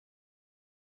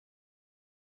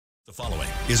The following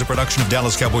is a production of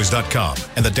DallasCowboys.com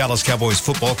and the Dallas Cowboys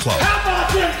Football Club. How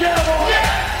about them Cowboys?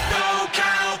 Yeah! Go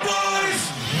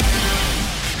Cowboys!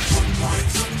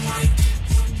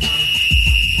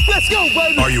 Let's go,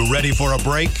 baby! Are you ready for a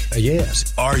break?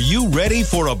 Yes. Are you ready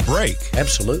for a break?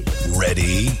 Absolutely.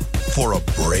 Ready for a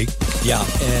break? Yeah,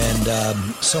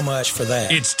 and so much for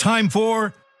that. It's time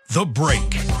for The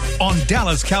Break on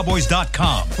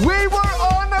DallasCowboys.com. We were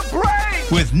on a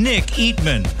break! With Nick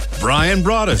Eatman, Brian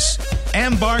Broaddus,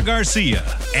 Ambar Garcia,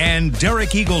 and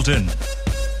Derek Eagleton.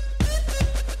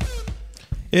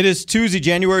 It is Tuesday,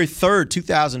 January 3rd,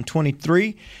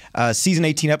 2023, Season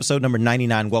 18, Episode number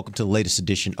 99. Welcome to the latest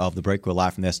edition of The Break. We're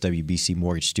live from the SWBC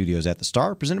Mortgage Studios at the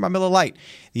Star, presented by Miller Lite,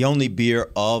 the only beer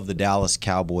of the Dallas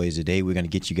Cowboys. Today, we're going to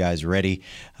get you guys ready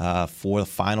for the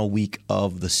final week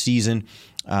of the season.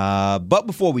 But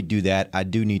before we do that, I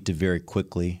do need to very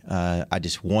quickly, I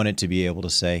just wanted to be able to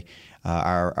say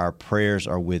our prayers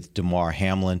are with Damar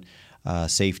Hamlin,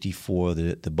 safety for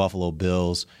the Buffalo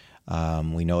Bills.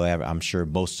 We know, I'm sure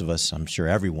most of us, I'm sure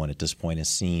everyone at this point has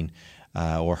seen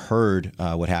or heard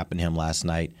what happened to him last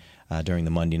night during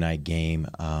the Monday night game.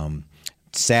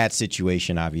 Sad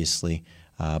situation, obviously,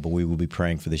 but we will be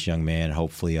praying for this young man.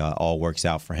 Hopefully all works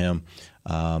out for him.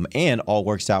 And all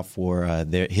works out for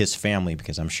his family,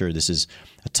 because I'm sure this is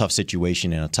a tough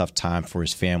situation and a tough time for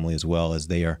his family as well, as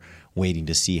they are waiting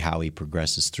to see how he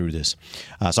progresses through this.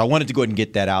 So I wanted to go ahead and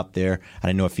get that out there. I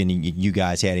didn't know if any you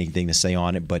guys had anything to say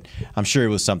on it, but I'm sure it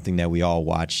was something that we all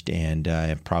watched and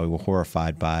probably were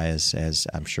horrified by, as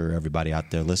I'm sure everybody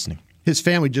out there listening. His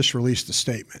family just released a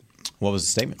statement. What was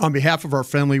the statement? On behalf of our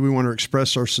family, we want to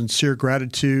express our sincere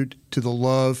gratitude to the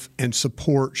love and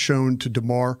support shown to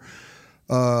Damar.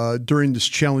 During this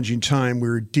challenging time, we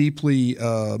were deeply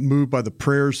moved by the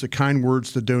prayers, the kind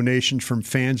words, the donations from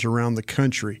fans around the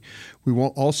country. We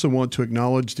also want to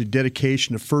acknowledge the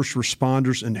dedication of first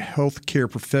responders and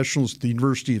healthcare professionals at the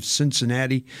University of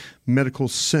Cincinnati Medical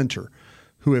Center,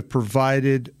 who have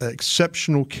provided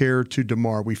exceptional care to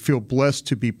Damar. We feel blessed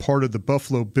to be part of the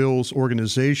Buffalo Bills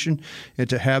organization and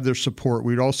to have their support.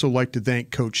 We'd also like to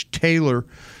thank Coach Taylor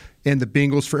and the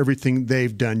Bengals for everything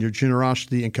they've done. Your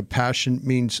generosity and compassion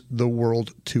means the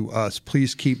world to us.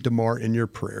 Please keep Damar in your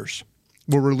prayers.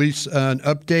 We'll release an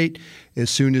update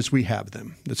as soon as we have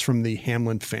them. That's from the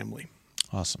Hamlin family.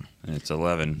 Awesome. It's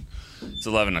 11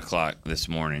 o'clock this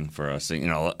morning for us. You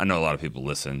know, I know a lot of people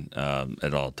listen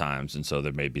at all times, and so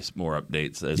there may be more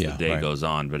updates as the day goes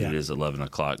on, but it is 11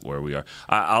 o'clock where we are.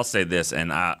 I'll say this,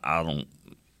 and I don't –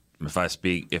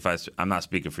 I'm not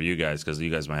speaking for you guys, because you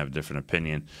guys might have a different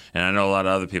opinion, and I know a lot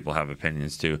of other people have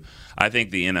opinions too. I think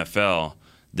the NFL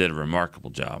did a remarkable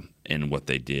job in what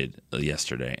they did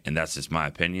yesterday, and that's just my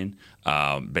opinion.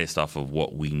 Based off of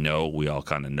what we know, we all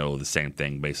kind of know the same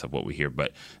thing based off what we hear.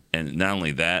 And not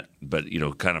only that, but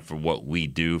kind of for what we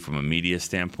do from a media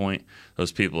standpoint,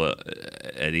 those people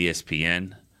at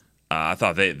ESPN. I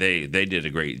thought they did a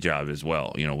great job as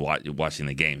well, watching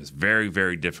the game. It's a very,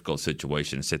 very difficult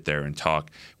situation to sit there and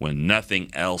talk when nothing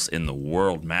else in the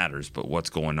world matters but what's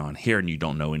going on here, and you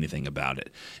don't know anything about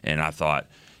it. And I thought,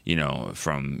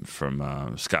 from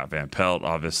Scott Van Pelt,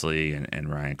 obviously,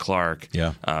 and Ryan Clark,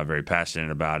 very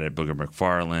passionate about it. Booger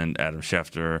McFarland, Adam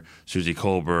Schefter, Suzy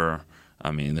Kolber. I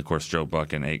mean, of course, Joe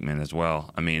Buck and Aikman as well.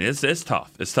 I mean, it's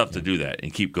tough. It's tough to do that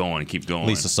and keep going and keep going.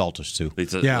 Lisa Salters, too.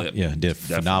 Did a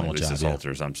phenomenal job. Lisa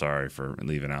Salters, I'm sorry for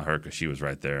leaving out her, because she was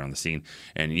right there on the scene.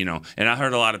 And, and I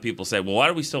heard a lot of people say, well, why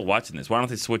are we still watching this? Why don't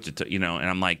they switch it to, and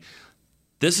I'm like,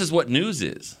 this is what news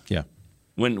is. Yeah.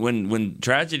 When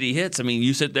tragedy hits, I mean,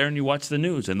 you sit there and you watch the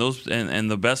news, and those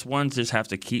and the best ones just have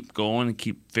to keep going and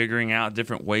keep figuring out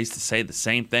different ways to say the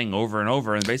same thing over and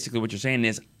over. And basically, what you're saying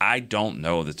is, I don't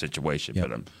know the situation,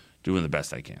 but I'm doing the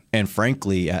best I can. And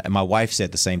frankly, my wife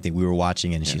said the same thing. We were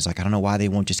watching, and she was like, "I don't know why they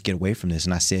won't just get away from this."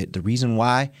 And I said, the reason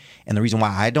why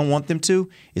I don't want them to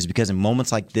is because in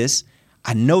moments like this,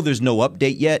 I know there's no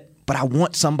update yet, but I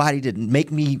want somebody to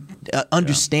make me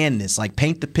understand this, like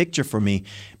paint the picture for me,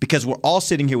 because we're all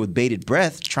sitting here with bated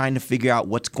breath trying to figure out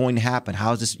what's going to happen.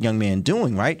 How is this young man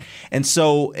doing, right? And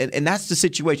so, and that's the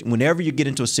situation. Whenever you get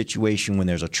into a situation when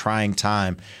there's a trying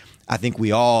time, I think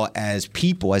we all, as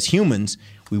people, as humans,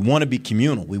 we want to be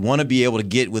communal. We want to be able to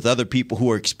get with other people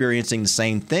who are experiencing the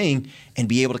same thing and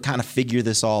be able to kind of figure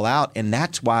this all out. And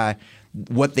that's why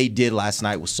what they did last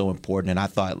night was so important. And I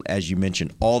thought, as you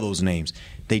mentioned, all those names,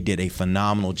 they did a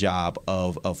phenomenal job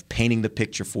of painting the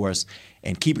picture for us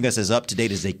and keeping us as up to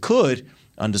date as they could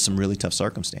under some really tough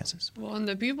circumstances. Well, and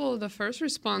the first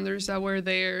responders that were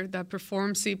there that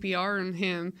performed CPR on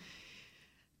him,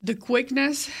 the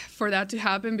quickness for that to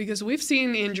happen, because we've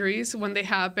seen injuries when they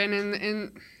happen,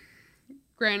 and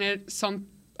Granted, some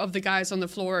of the guys on the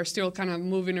floor are still kind of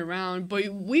moving around, but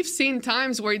we've seen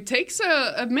times where it takes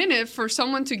a minute for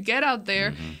someone to get out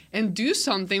there and do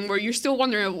something where you're still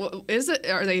wondering,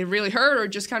 are they really hurt or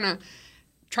just kind of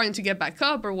trying to get back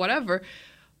up or whatever.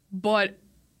 But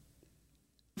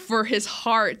for his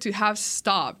heart to have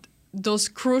stopped those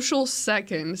crucial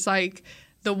seconds, like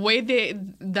the way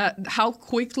how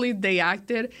quickly they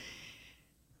acted,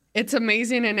 it's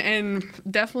amazing, and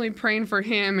definitely praying for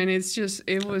him. And it's just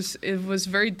it was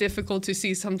very difficult to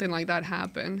see something like that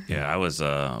happen. Yeah, I was.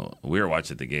 We were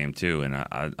watching the game too, and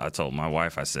I told my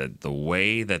wife, I said, the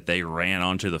way that they ran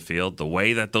onto the field, the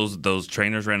way that those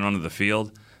trainers ran onto the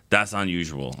field, that's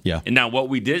unusual. Yeah. And now what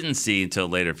we didn't see until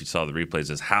later, if you saw the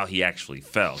replays, is how he actually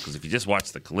fell. Because if you just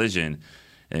watch the collision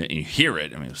and you hear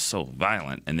it, I mean, it was so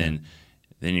violent, and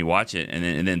then you watch it,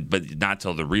 and then, but not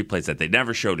till the replays that they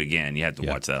never showed again. You had to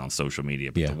watch that on social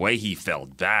media. But the way he fell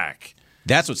back,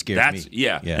 that's what scared me.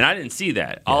 Yeah, and I didn't see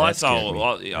that. All I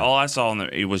saw,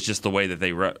 it was just the way that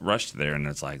they rushed there, and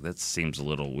it's like that seems a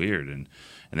little weird. And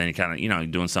then you kind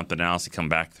of doing something else, you come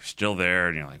back, they're still there,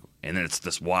 and you're like, and then it's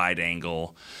this wide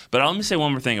angle. But let me say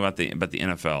one more thing about the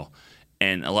NFL,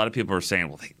 and a lot of people are saying,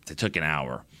 well, they took an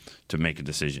hour to make a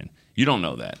decision. You don't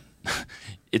know that.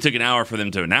 It took an hour for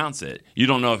them to announce it. You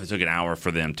don't know if it took an hour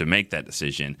for them to make that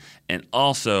decision. And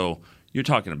also, you're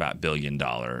talking about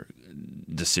billion-dollar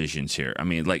decisions here. I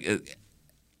mean, like,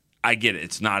 I get it.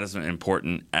 It's not as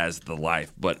important as the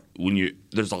life, but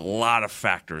there's a lot of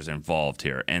factors involved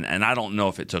here. And I don't know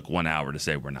if it took 1 hour to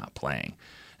say we're not playing.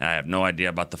 And I have no idea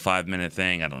about the 5-minute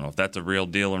thing. I don't know if that's a real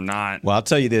deal or not. Well, I'll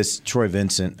tell you this. Troy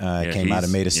Vincent came out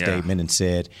and made a statement and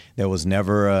said there was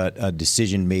never a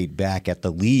decision made back at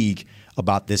the league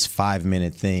about this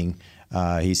 5-minute thing.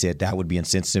 He said that would be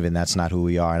insensitive, and that's not who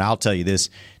we are. And I'll tell you this,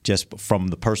 just from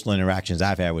the personal interactions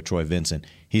I've had with Troy Vincent,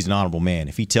 he's an honorable man.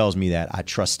 If he tells me that, I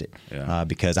trust it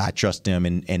because I trust him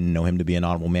and know him to be an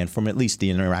honorable man from at least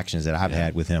the interactions that I've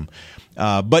had with him.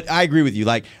 But I agree with you.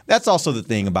 Like, that's also the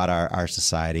thing about our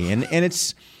society. And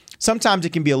it's sometimes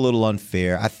it can be a little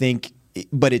unfair, I think,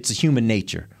 but it's a human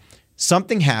nature.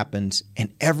 Something happens,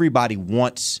 and everybody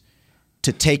wants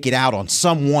to take it out on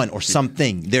someone or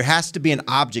something. There has to be an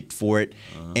object for it.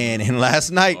 And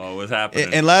last night, it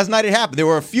happened. And last night it happened. There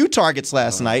were a few targets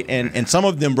last night, and some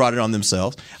of them brought it on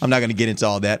themselves. I'm not going to get into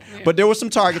all that, but there were some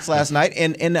targets last night,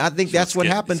 and I think that's what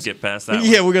happens. Skip past that one.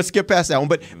 Yeah, we're going to skip past that one,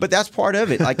 but that's part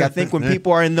of it. Like, I think when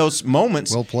people are in those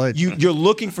moments, well played. You're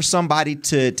looking for somebody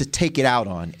to take it out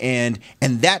on, and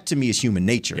that to me is human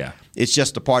nature. Yeah. It's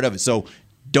just a part of it. So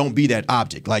don't be that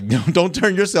object. Like, don't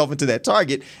turn yourself into that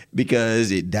target,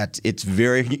 because it's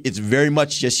very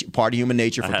much just part of human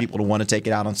nature for people to want to take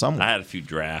it out on someone. I had a few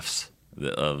drafts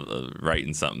of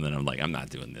writing something, and I'm like, I'm not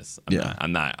doing this.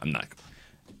 I'm not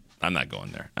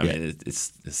going there. I mean,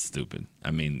 it's stupid.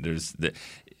 I mean, there's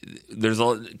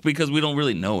because we don't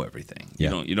really know everything.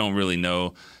 Yeah. You don't really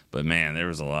know. But man, there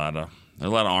was a lot of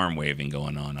arm waving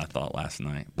going on, I thought, last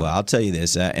night. Well, I'll tell you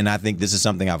this, and I think this is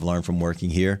something I've learned from working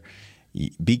here.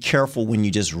 Be careful when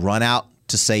you just run out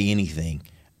to say anything,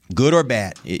 good or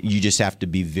bad. You just have to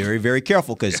be very, very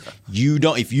careful, because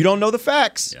if you don't know the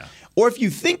facts, or if you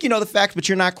think you know the facts but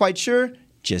you're not quite sure,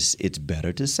 it's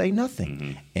better to say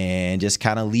nothing and just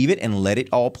kind of leave it and let it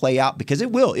all play out, because it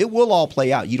will all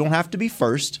play out. You don't have to be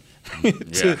first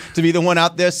to be the one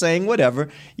out there saying whatever.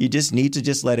 You just need to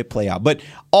just let it play out. But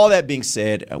all that being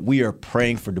said, we are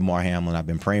praying for Damar Hamlin. I've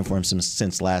been praying for him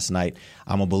since last night.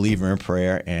 I'm a believer in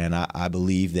prayer, and I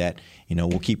believe that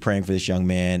we'll keep praying for this young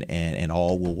man, and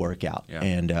all will work out.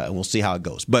 And we'll see how it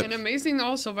goes. But and amazing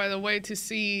also, by the way, to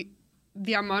see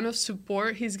the amount of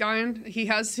support he's gotten. He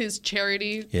has his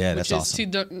charity, which is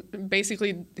awesome.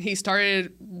 Basically, he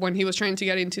started when he was trying to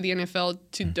get into the NFL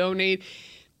to donate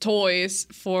toys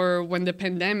for when the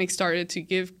pandemic started, to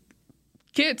give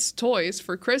kids toys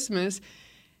for Christmas.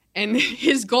 And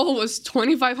his goal was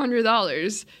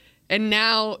 $2,500. And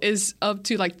now is up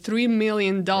to like $3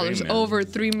 million, over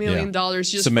 $3 million.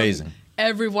 Just it's amazing.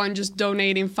 Everyone just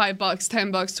donating $5,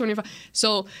 $10, $25.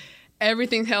 So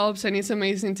everything helps, and it's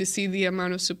amazing to see the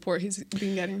amount of support he's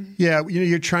been getting. Yeah,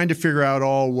 you're trying to figure out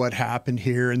all what happened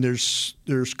here, and there's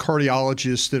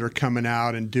cardiologists that are coming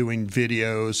out and doing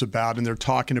videos about, and they're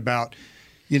talking about,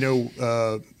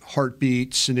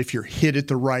 heartbeats, and if you're hit at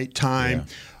the right time.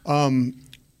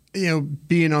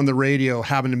 Being on the radio,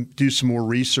 having to do some more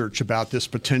research about this,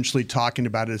 potentially talking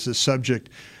about it as a subject.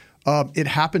 It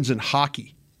happens in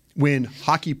hockey when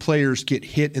hockey players get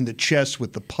hit in the chest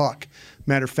with the puck.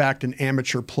 Matter of fact, an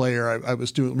amateur player, I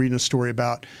was reading a story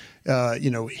about,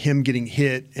 him getting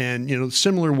hit, and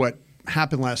similar what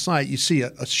happened last night. You see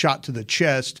a shot to the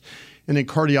chest, and then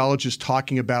cardiologists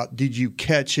talking about, did you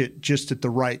catch it just at the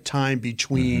right time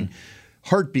between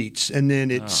heartbeats? And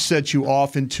then it sets you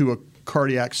off into a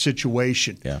cardiac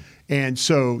situation. Yeah. And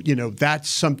so, that's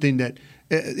something that,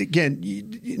 again,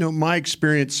 my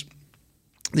experience,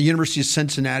 the University of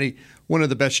Cincinnati, one of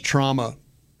the best trauma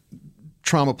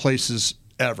places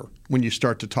ever when you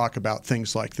start to talk about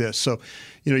things like this. So,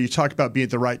 you talk about being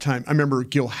at the right time. I remember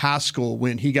Gil Haskell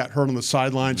when he got hurt on the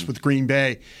sidelines with Green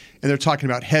Bay, and they're talking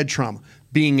about head trauma,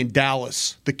 being in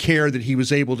Dallas, the care that he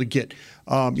was able to get.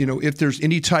 If there's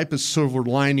any type of silver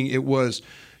lining, it was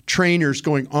trainers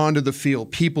going onto the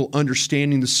field, people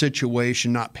understanding the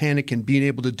situation, not panicking, being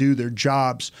able to do their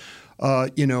jobs.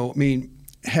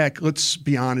 Heck, let's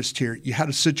be honest here. You had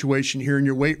a situation here in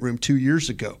your weight room 2 years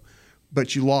ago,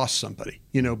 but you lost somebody,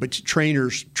 but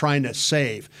trainers trying to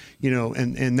save,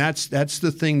 and that's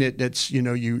the thing that's,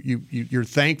 you're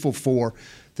thankful for,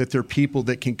 that there are people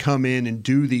that can come in and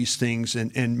do these things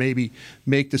and maybe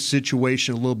make the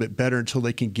situation a little bit better until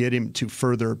they can get him to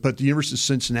further. But the University of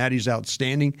Cincinnati is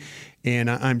outstanding, and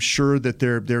I'm sure that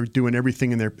they're doing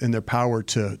everything in their power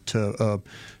to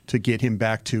get him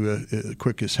back to as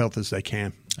quick as health as they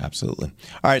can. Absolutely.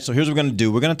 All right, so here's what we're going to do.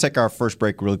 We're going to take our first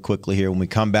break really quickly here. When we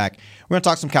come back, we're going to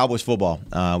talk some Cowboys football.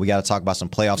 We got to talk about some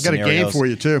playoff scenarios. I got a game for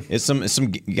you, too. It's some.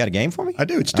 You got a game for me? I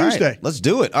do. It's All Tuesday. Right, let's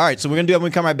do it. All right, so we're going to do it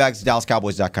when we come right back. It's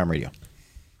DallasCowboys.com radio.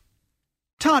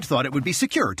 Todd thought it would be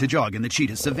secure to jog in the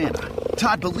cheetah savanna.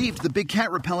 Todd believed the big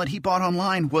cat repellent he bought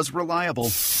online was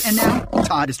reliable. And now,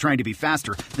 Todd is trying to be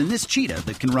faster than this cheetah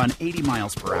that can run 80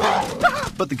 miles per hour.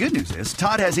 But the good news is,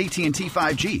 Todd has AT&T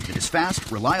 5G that is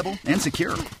fast, reliable, and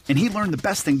secure. And he learned the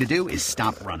best thing to do is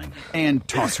stop running and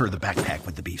toss her the backpack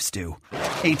with the beef stew.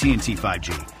 AT&T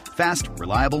 5G. Fast,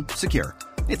 reliable, secure.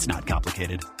 It's not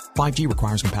complicated. 5G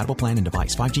requires compatible plan and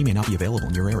device. 5G may not be available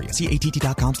in your area. See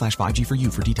att.com/5G for you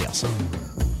for details.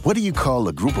 What do you call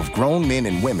a group of grown men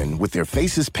and women with their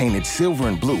faces painted silver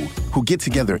and blue who get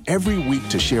together every week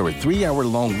to share a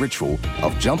 3-hour-long ritual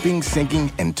of jumping, singing,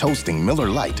 and toasting Miller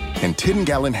Lite and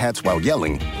 10-gallon hats while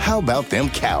yelling, "How about them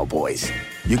Cowboys?"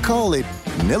 You call it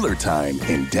Miller Time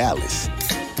in Dallas.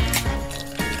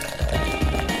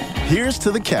 Here's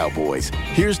to the Cowboys.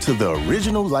 Here's to the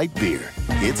original light beer.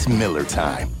 It's Miller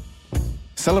Time.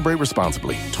 Celebrate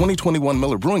responsibly. 2021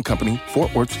 Miller Brewing Company,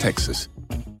 Fort Worth, Texas.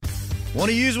 Want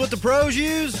to use what the pros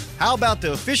use? How about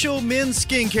the official men's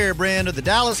skincare brand of the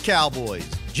Dallas Cowboys,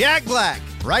 Jack Black?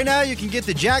 Right now, you can get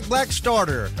the Jack Black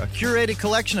Starter, a curated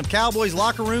collection of Cowboys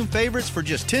locker room favorites for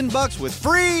just $10 with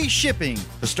free shipping.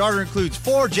 The starter includes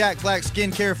 4 Jack Black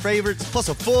skincare favorites, plus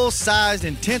a full-sized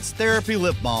intense therapy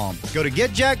lip balm. Go to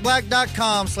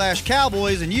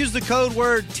getjackblack.com/Cowboys and use the code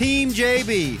word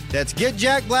TEAMJB. That's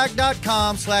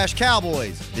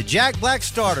getjackblack.com/Cowboys. The Jack Black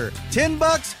Starter,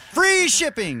 $10, free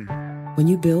shipping. When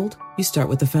you build, you start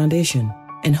with the foundation.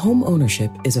 And home ownership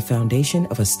is a foundation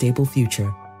of a stable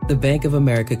future. The Bank of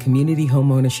America Community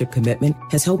Home Ownership Commitment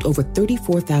has helped over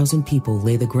 34,000 people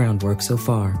lay the groundwork so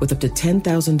far, with up to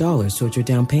 $10,000 towards your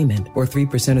down payment or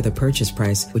 3% of the purchase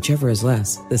price, whichever is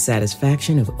less. The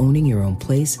satisfaction of owning your own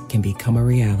place can become a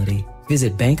reality.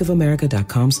 Visit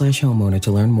bankofamerica.com/homeowner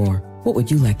to learn more. What would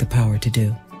you like the power to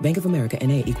do? Bank of America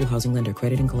NA, Equal Housing Lender.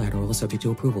 Credit and collateral is subject to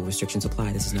approval. Restrictions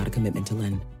apply. This is not a commitment to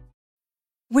lend.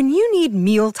 When you need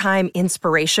mealtime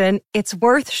inspiration, it's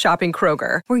worth shopping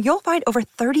Kroger, where you'll find over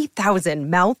 30,000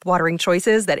 mouth-watering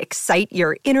choices that excite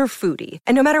your inner foodie.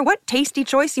 And no matter what tasty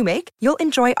choice you make, you'll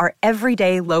enjoy our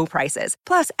everyday low prices,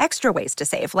 plus extra ways to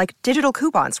save, like digital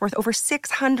coupons worth over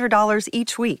 $600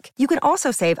 each week. You can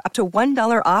also save up to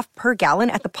 $1 off per gallon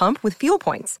at the pump with fuel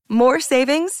points. More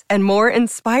savings and more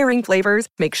inspiring flavors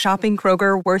make shopping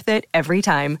Kroger worth it every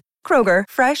time. Kroger,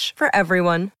 fresh for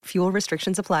everyone. Fuel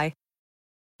restrictions apply.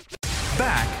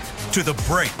 Back to the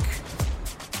break.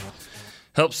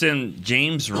 Help send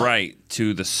James Wright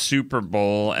to the Super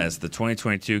Bowl as the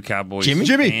 2022 Cowboys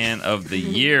Fan of the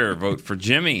Year. Vote for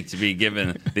Jimmy to be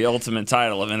given the ultimate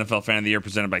title of NFL Fan of the Year,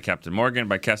 presented by Captain Morgan,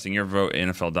 by casting your vote at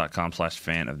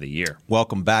NFL.com/Fan of the Year.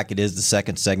 Welcome back. It is the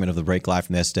second segment of the break, live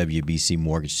from the SWBC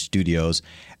Mortgage Studios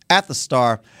at the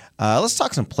Star. Let's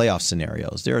talk some playoff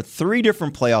scenarios. There are 3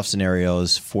 different playoff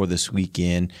scenarios for this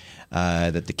weekend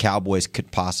that the Cowboys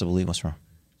could possibly. What's wrong?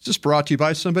 Is this brought to you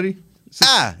by somebody?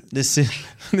 This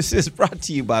is brought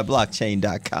to you by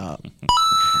blockchain.com.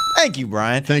 Thank you,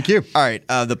 Brian. Thank you. All right,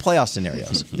 the playoff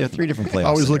scenarios. There are 3 different playoff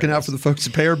Always scenarios. looking out for the folks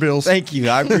that pay our bills. Thank you.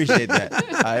 I appreciate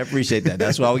that.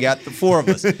 That's why we got the 4 of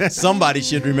us. Somebody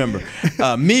should remember.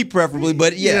 Me preferably,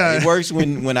 but it works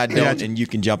when I don't, and you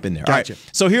can jump in there. Gotcha. All right,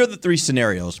 so here are the 3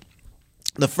 scenarios.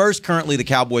 The first, currently, the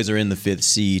Cowboys are in the 5th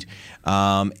seed.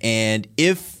 And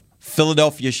if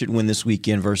Philadelphia should win this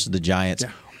weekend versus the Giants,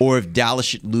 or if Dallas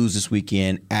should lose this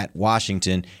weekend at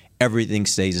Washington, everything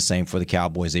stays the same for the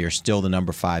Cowboys. They are still the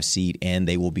number 5 seed, and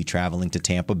they will be traveling to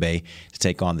Tampa Bay to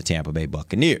take on the Tampa Bay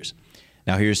Buccaneers.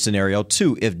 Now, here's scenario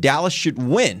 2. If Dallas should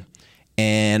win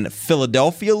and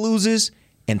Philadelphia loses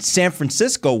and San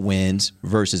Francisco wins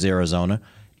versus Arizona,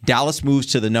 Dallas moves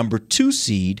to the number 2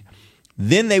 seed.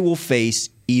 Then they will face,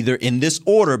 either in this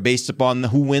order based upon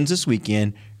who wins this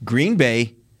weekend, Green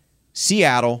Bay,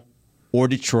 Seattle, or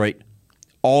Detroit.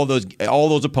 All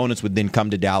those opponents would then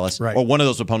come to Dallas, or one of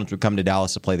those opponents would come to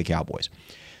Dallas to play the Cowboys.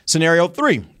 Scenario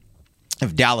 3,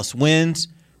 if Dallas wins,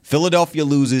 Philadelphia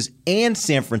loses, and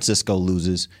San Francisco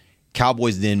loses,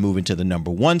 Cowboys then move into the number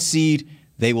 1 seed.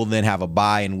 They will then have a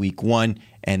bye in week 1,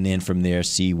 and then from there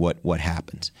see what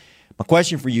happens. My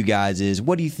question for you guys is,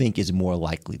 what do you think is more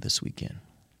likely this weekend?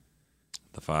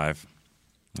 The 5.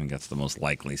 I think that's the most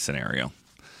likely scenario.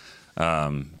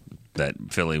 That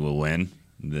Philly will win.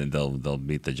 They'll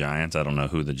beat the Giants. I don't know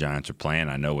who the Giants are playing.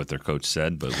 I know what their coach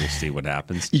said, but we'll see what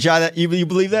happens. You try that? You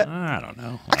believe that? I don't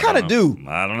know. I kind of do.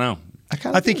 I don't know.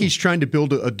 I think he's trying to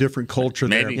build a different culture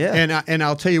Maybe. there. Yeah. And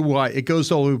I'll tell you why. It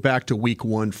goes all the way back to week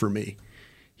 1 for me.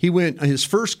 He went his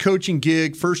first coaching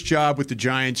gig, first job with the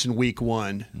Giants in week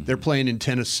 1. They're playing in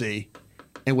Tennessee.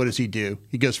 And what does he do?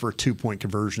 He goes for a 2-point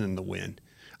conversion in the win.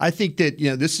 I think that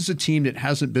this is a team that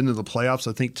hasn't been to the playoffs,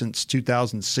 I think, since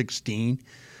 2016.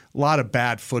 A lot of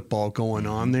bad football going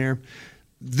on there.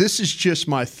 This is just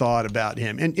my thought about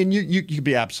him. And you could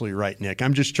be absolutely right, Nick.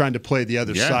 I'm just trying to play the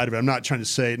other side of it. I'm not trying to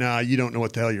say, no, you don't know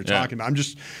what the hell you're talking about.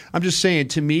 I'm just saying,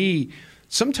 to me,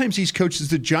 sometimes these coaches,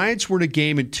 the Giants were in a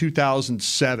game in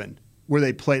 2007 where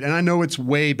they played, and I know it's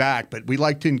way back, but we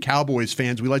like to, in Cowboys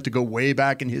fans, we like to go way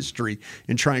back in history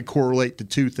and try and correlate the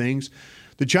two things.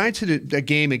 The Giants had a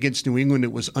game against New England.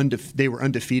 It was they were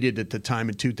undefeated at the time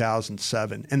in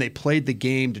 2007, and they played the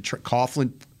game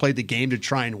Coughlin played the game to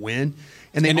try and win.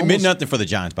 And it meant nothing for the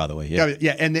Giants, by the way.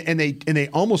 Yeah, and they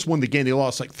almost won the game. They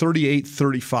lost like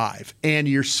 38-35, and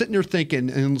you're sitting there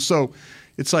thinking, and so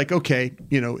it's like, okay,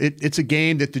 it's a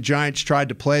game that the Giants tried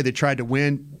to play. They tried to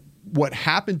win. What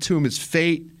happened to them is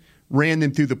fate ran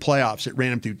them through the playoffs. It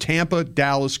ran them through Tampa,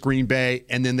 Dallas, Green Bay,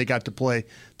 and then they got to play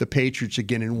the Patriots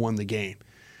again and won the game.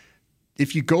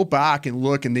 If you go back and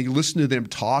look and they listen to them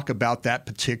talk about that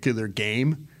particular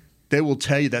game, they will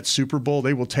tell you that Super Bowl.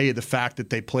 They will tell you the fact that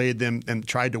they played them and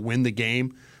tried to win the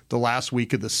game the last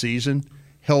week of the season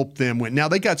helped them win. Now,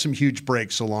 they got some huge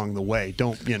breaks along the way.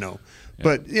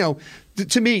 But,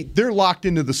 to me, they're locked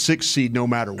into the 6th seed no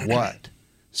matter what.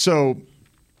 So,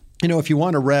 if you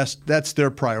want to rest, that's their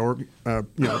prerogative to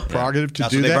that's do what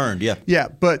that. they've earned, yeah. Yeah,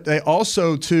 but they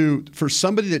also, for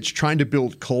somebody that's trying to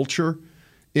build culture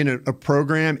in a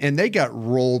program, and they got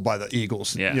rolled by the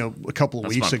Eagles, a couple of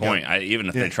weeks ago. That's my point. Even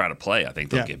if they try to play, I think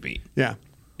they'll get beat. Yeah.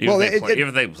 Even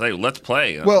if they say, let's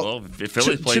play, if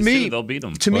Philly plays too, they'll beat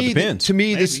them. To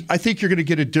me, I think you're going to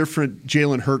get a different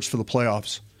Jalen Hurts for the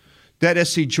playoffs. That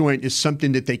SC joint is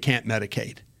something that they can't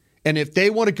medicate. And if they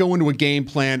want to go into a game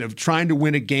plan of trying to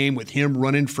win a game with him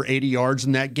running for 80 yards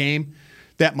in that game,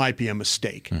 that might be a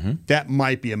mistake. Mm-hmm. That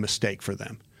might be a mistake for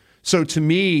them. So to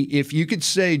me, if you could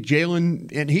say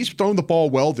Jalen, and he's thrown the ball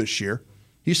well this year,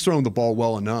 he's thrown the ball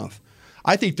well enough.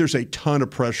 I think there's a ton of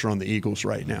pressure on the Eagles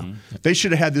right now. Mm-hmm. They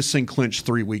should have had this thing clinched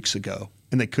 3 weeks ago,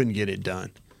 and they couldn't get it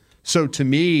done. So to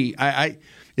me,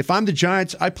 if I'm the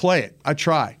Giants, I play it. I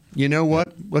try. You know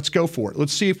what? Let's go for it.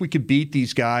 Let's see if we can beat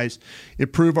these guys,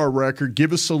 improve our record,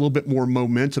 give us a little bit more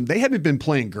momentum. They haven't been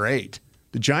playing great.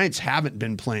 The Giants haven't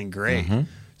been playing great. Mm-hmm.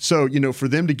 So, for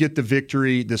them to get the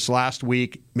victory this last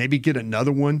week, maybe get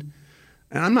another one.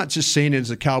 And I'm not just saying it as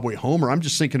a Cowboy homer. I'm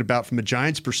just thinking about from a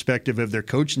Giants perspective of their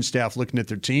coaching staff looking at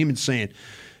their team and saying,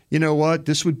 you know what,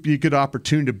 this would be a good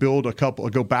opportunity to build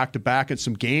go back-to-back at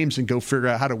some games and go figure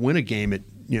out how to win a game at,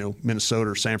 Minnesota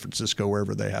or San Francisco,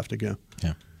 wherever they have to go.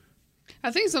 Yeah.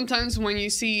 I think sometimes when you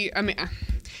see,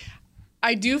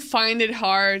 I do find it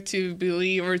hard to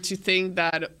believe or to think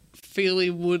that Philly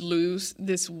would lose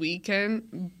this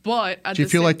weekend, but do you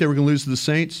feel like they were going to lose to the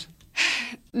Saints?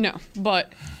 No,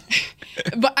 but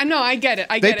I know I get it.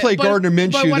 They play Gardner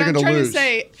Minshew, they're going to lose. But what I'm trying to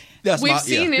say, we've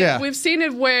seen it. Yeah. We've seen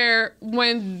it where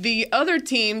when the other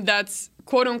team, that's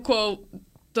quote unquote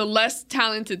the less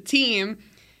talented team,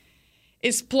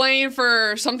 is playing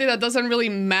for something that doesn't really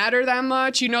matter that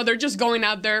much. They're just going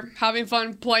out there, having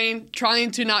fun, playing,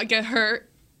 trying to not get hurt.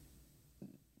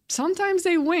 Sometimes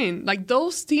they win. Like,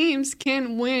 those teams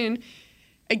can win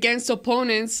against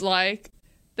opponents like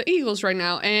the Eagles right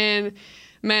now. And,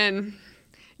 man,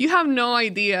 you have no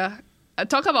idea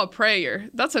talk about prayer.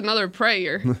 That's another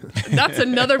prayer. That's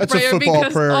another That's prayer a football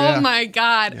because prayer, yeah. my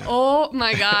God, oh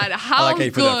my God, how I like how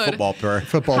you put that football prayer.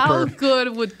 How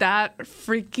good would that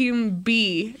freaking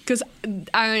be? Because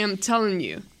I am telling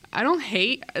you, I don't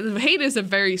hate. Hate is a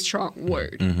very strong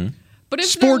word. Mm-hmm. But if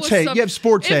sports hate, you have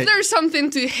sports hate. If there's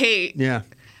something to hate, yeah,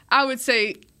 I would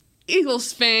say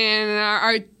Eagles fan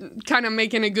are kind of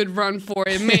making a good run for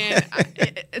it, man.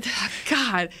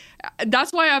 God,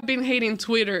 that's why I've been hating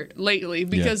Twitter lately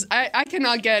because I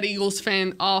cannot get Eagles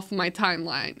fan off my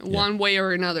timeline one way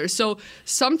or another. So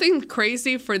something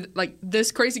crazy for like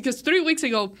this crazy because 3 weeks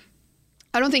ago,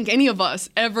 I don't think any of us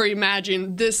ever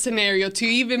imagined this scenario to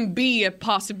even be a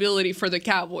possibility for the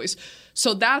Cowboys.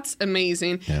 So that's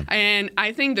amazing. Yeah. And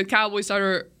I think the Cowboys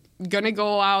are going to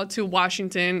go out to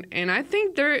Washington, and I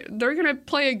think they're going to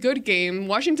play a good game.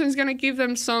 Washington's going to give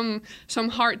them some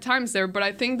hard times there, but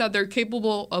I think that they're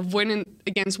capable of winning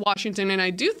against Washington. And I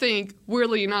do think,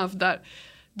 weirdly enough, that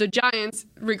the Giants,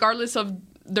 regardless of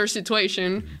their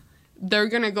situation, they're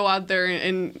going to go out there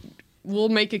and we'll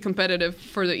make it competitive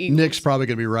for the Eagles. Nick's probably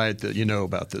going to be right that you know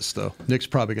about this, though. Nick's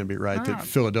probably going to be right that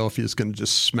Philadelphia is going to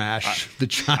just smash the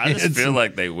Giants. I just feel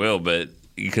like they will, but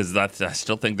because I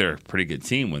still think they're a pretty good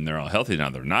team when they're all healthy. Now,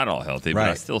 they're not all healthy, but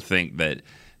I still think that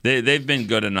they've been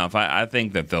good enough. I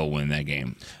think that they'll win that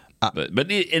game.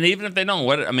 But even if they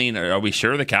don't, are we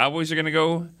sure the Cowboys are going to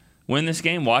go win this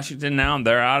game? Washington now,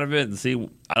 they're out of it. And see,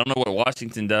 I don't know what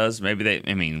Washington does. Maybe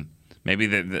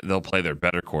they'll play their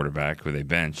better quarterback who they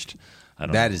benched.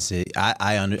 That is it.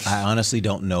 I honestly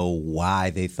don't know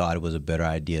why they thought it was a better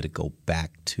idea to go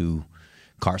back to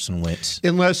Carson Wentz.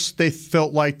 Unless they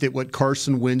felt like that what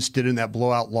Carson Wentz did in that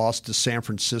blowout loss to San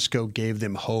Francisco gave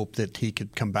them hope that he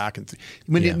could come back. And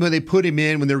when they put him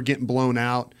in, when they were getting blown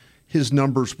out, his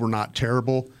numbers were not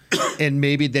terrible. And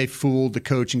maybe they fooled the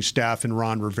coaching staff and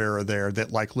Ron Rivera there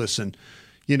that, like, listen,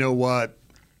 you know what?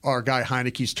 Our guy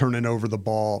Heineke's turning over the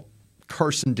ball.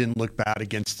 Carson didn't look bad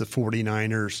against the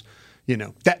 49ers. You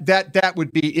know, that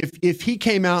would be if he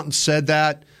came out and said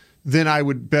that, then I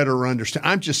would better understand.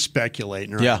 I'm just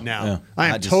speculating right now. Yeah. I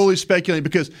am totally speculating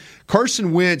because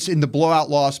Carson Wentz in the blowout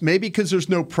loss, maybe because there's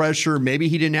no pressure, maybe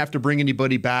he didn't have to bring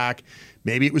anybody back.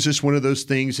 Maybe it was just one of those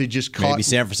things he just caught. Maybe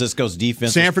San Francisco's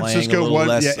defense San Francisco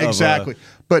was exactly.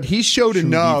 But he showed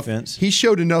enough. Defense. He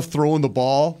showed enough throwing the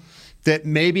ball that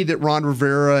maybe that Ron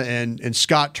Rivera and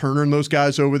Scott Turner and those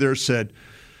guys over there said,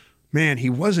 man, he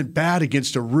wasn't bad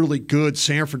against a really good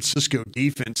San Francisco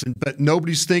defense. But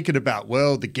nobody's thinking about,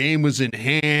 well, the game was in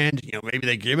hand. You know, maybe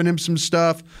they're giving him some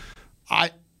stuff.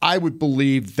 I would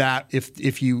believe that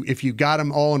if you got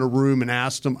them all in a room and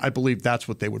asked them, I believe that's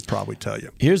what they would probably tell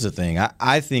you. Here's the thing.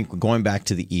 I think going back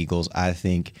to the Eagles, I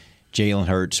think Jalen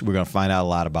Hurts, we're going to find out a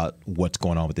lot about what's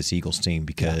going on with this Eagles team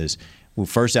because we'll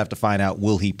first have to find out,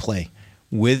 will he play?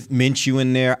 With Minshew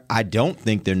in there, I don't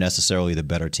think they're necessarily the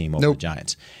better team over the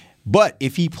Giants. But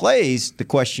if he plays, the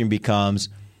question becomes,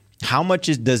 how much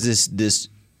does this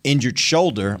injured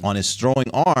shoulder on his throwing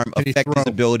arm affect his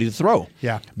ability to throw?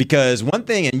 Yeah. Because one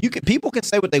thing, and people can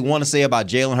say what they want to say about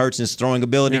Jalen Hurts and his throwing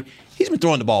ability. Yeah. He's been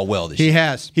throwing the ball well this year. He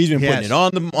has. He's been putting it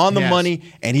on the money,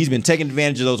 and he's been taking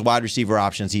advantage of those wide receiver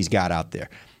options he's got out there.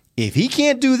 If he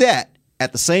can't do that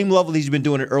at the same level he's been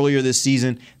doing it earlier this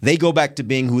season, they go back to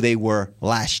being who they were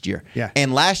last year. Yeah.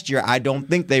 And last year, I don't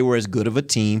think they were as good of a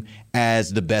team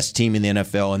as the best team in the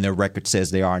NFL, and their record says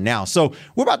they are now. So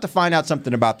we're about to find out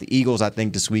something about the Eagles, I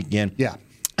think, this weekend. Yeah.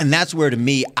 And that's where, to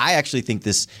me, I actually think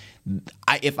this –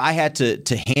 if I had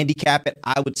to handicap it,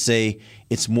 I would say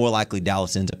it's more likely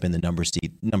Dallas ends up in the number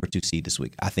 2 seed this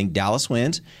week. I think Dallas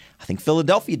wins. I think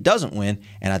Philadelphia doesn't win,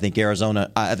 and I think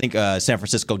San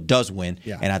Francisco does win,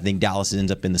 and I think Dallas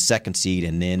ends up in the 2nd seed,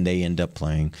 and then they end up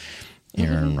playing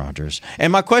Aaron Rodgers.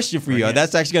 And my question for you,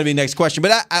 that's actually going to be the next question,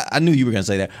 but I knew you were going to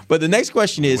say that. But the next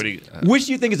question is, which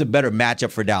do you think is a better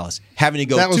matchup for Dallas? Having to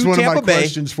go to Tampa Bay. That was one of my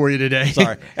questions for you today.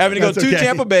 Sorry. Having to go to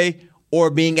Tampa Bay or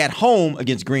being at home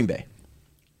against Green Bay?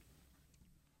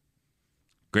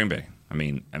 Green Bay. I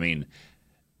mean,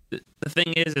 the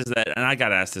thing is that, and I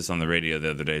got asked this on the radio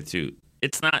the other day too.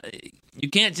 It's not,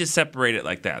 you can't just separate it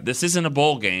like that. This isn't a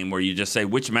bowl game where you just say,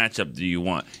 which matchup do you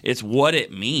want? It's what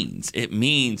it means. It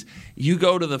means you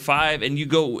go to the 5 and you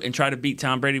go and try to beat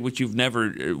Tom Brady, which you've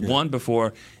never won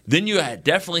before. Then you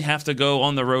definitely have to go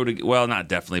on the road. Well, not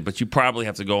definitely, but you probably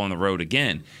have to go on the road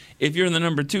again. If you're in the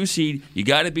number 2 seed, you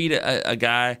got to beat a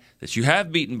guy that you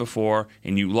have beaten before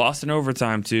and you lost in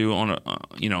overtime to on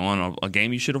a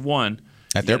game you should have won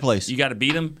at their place. You got to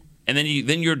beat them. And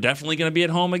then you're definitely going to be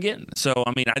at home again. So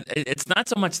I mean, it's not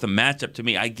so much the matchup to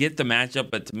me. I get the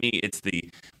matchup, but to me, it's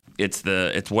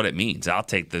what it means. I'll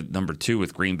take the number 2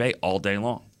 with Green Bay all day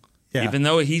long. Yeah. Even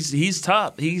though he's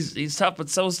tough, he's tough, but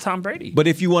so is Tom Brady. But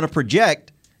if you want to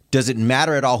project, does it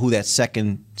matter at all who that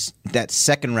second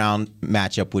round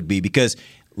matchup would be? Because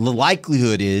the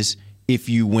likelihood is, if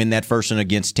you win that first one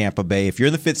against Tampa Bay, if you're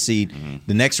the 5th seed,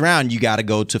 the next round you got to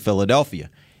go to Philadelphia.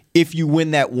 If you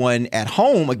win that one at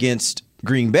home against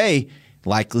Green Bay,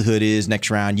 likelihood is next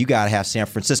round you got to have San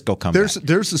Francisco come back.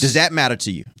 Does that matter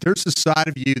to you? There's a side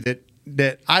of you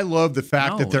that I love the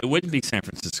fact that it wouldn't be San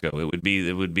Francisco. It would be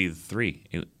the 3.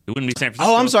 It wouldn't be San Francisco.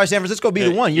 Oh, I'm sorry, San Francisco would be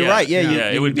the 1. You're right.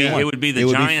 Yeah, it would be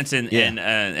the Giants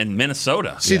and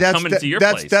Minnesota. See, coming to your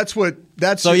place.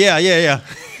 So yeah.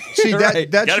 See,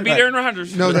 that's got to be Aaron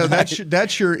Rodgers. No,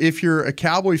 that's your. If you're a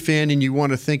Cowboy fan and you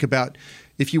want to think about,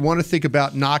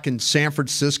 knocking San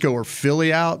Francisco or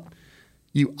Philly out,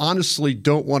 you honestly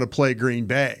don't want to play Green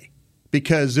Bay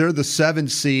because they're the 7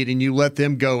 seed and you let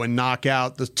them go and knock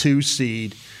out the 2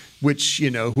 seed, which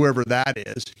whoever that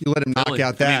is, you let them knock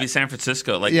out that. Maybe San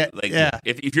Francisco.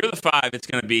 If you're the 5, it's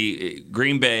going to be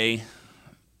Green Bay,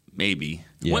 maybe.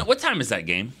 Yeah. What time is that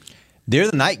game? They're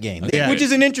the night game, which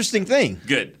is an interesting thing.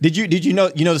 Good. Did you know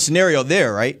the scenario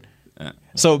there, right?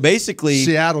 So basically,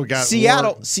 Seattle got worked.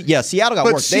 Seattle got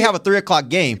worked. They have a 3:00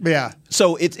 game. Yeah.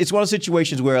 So it's one of those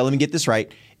situations where, let me get this right.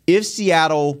 If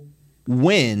Seattle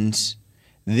wins,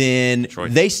 then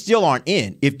they still aren't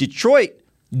in. If Detroit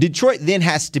then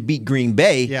has to beat Green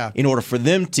Bay in order for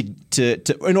them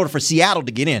in order for Seattle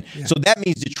to get in. Yeah. So that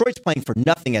means Detroit's playing for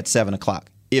nothing at 7:00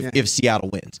 if Seattle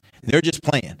wins. They're just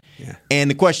playing. Yeah.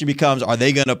 And the question becomes, are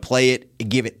they going to play it and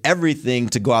give it everything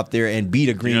to go out there and beat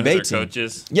a Green Bay team?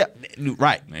 Coaches? Yeah,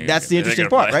 right. That's the interesting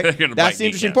part, right? That's the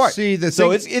interesting part. See,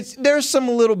 there's some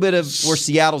little bit of where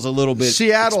Seattle's a little bit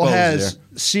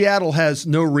Seattle has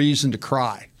no reason to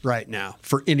cry right now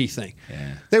for anything.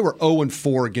 Yeah. They were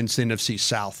 0-4 against the NFC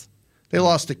South. They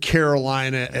lost to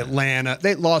Carolina, Atlanta.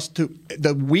 They lost to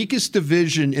the weakest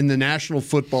division in the National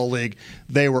Football League.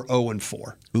 They were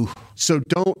 0-4. Ooh. So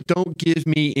don't give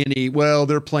me any, well,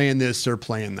 they're playing this, they're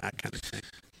playing that kind of thing.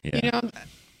 Yeah.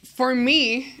 For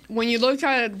me, when you look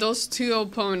at those 2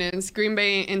 opponents, Green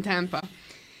Bay and Tampa,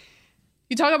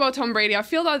 you talk about Tom Brady. I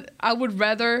feel that I would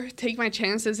rather take my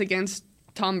chances against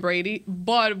Tom Brady,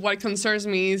 but what concerns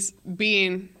me is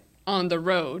being on the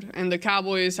road. And the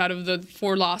Cowboys, out of the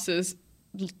 4 losses,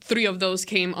 3 of those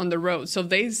came on the road. So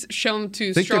they've shown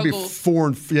to struggle. They'd be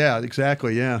 4 yeah,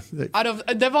 exactly, yeah.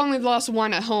 They've only lost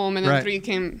 1 at home, and then 3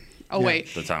 came away.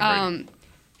 Yeah, the Tom Brady.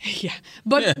 Yeah,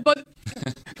 but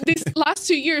these last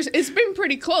 2 years, it's been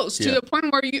pretty close to the point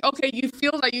where you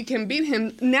feel that you can beat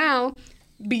him. Now,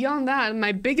 beyond that,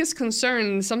 my biggest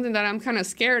concern, something that I'm kind of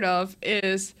scared of,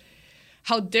 is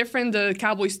how different the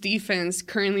Cowboys defense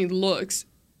currently looks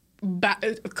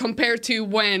compared to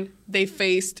when they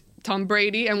faced Tom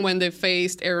Brady and when they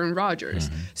faced Aaron Rodgers.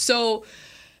 Mm-hmm. So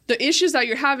the issues that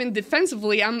you're having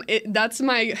defensively, I'm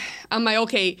like,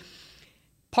 okay,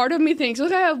 part of me thinks,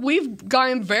 okay, we've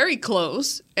gotten very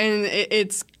close and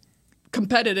it's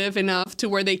competitive enough to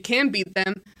where they can beat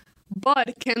them,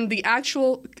 but can the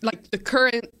the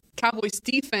current Cowboys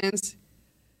defense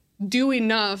do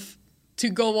enough to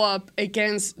go up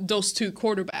against those 2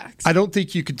 quarterbacks? I don't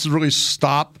think you could really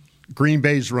stop Green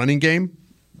Bay's running game.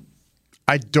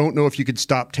 I don't know if you could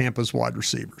stop Tampa's wide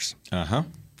receivers. Uh-huh.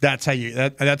 That's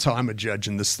how I'm a judge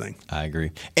in this thing. I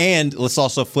agree. And let's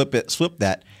also flip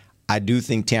that. I do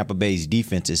think Tampa Bay's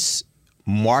defense is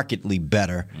markedly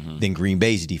better than Green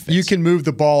Bay's defense. You can move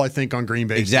the ball, I think, on Green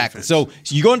Bay's defense. So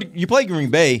you play Green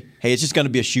Bay, hey, it's just going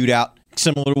to be a shootout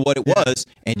similar to what it was,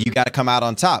 and you got to come out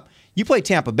on top. You play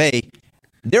Tampa Bay,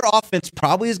 their offense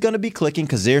probably is going to be clicking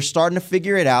because they're starting to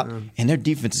figure it out, and their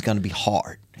defense is going to be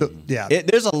hard.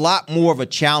 There's a lot more of a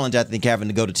challenge, I think, having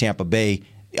to go to Tampa Bay.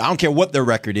 I don't care what their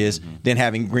record is, than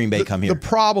having Green Bay come here. The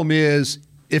problem is,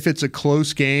 if it's a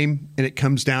close game and it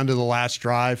comes down to the last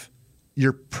drive,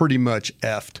 you're pretty much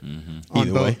effed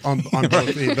on both.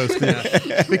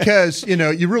 Yeah. Because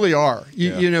you really are.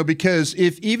 Because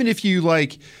even if you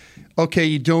okay,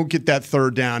 you don't get that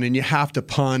 3rd down and you have to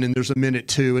punt and there's a minute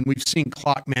 2, and we've seen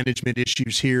clock management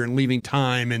issues here and leaving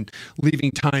time and leaving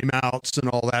timeouts and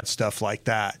all that stuff like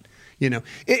that. Hey,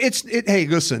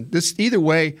 listen, this either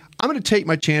way, I'm going to take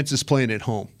my chances playing at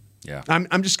home. Yeah,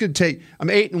 I'm just going to I'm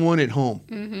 8-1 at home.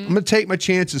 Mm-hmm. I'm going to take my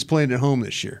chances playing at home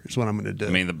this year. Is what I'm going to do.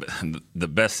 I mean, the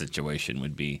best situation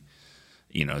would be,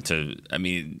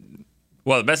 the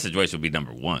best situation would be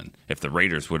number 1. If the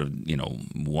Raiders would have,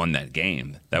 won that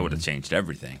game, that would have changed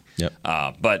everything. Yep.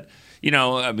 But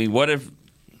what if?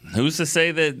 Who's to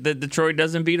say that Detroit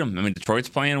doesn't beat them? I mean, Detroit's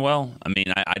playing well. I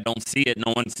mean, I don't see it.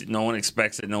 No one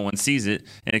expects it. No one sees it,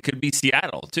 and it could be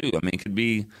Seattle too. I mean, it could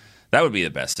be That would be the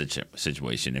best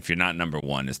situation if you're not number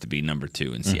one, is to be number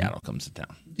two, and Seattle comes to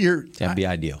town. That'd be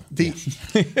ideal.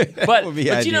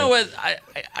 But you know what?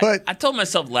 I told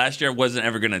myself last year I wasn't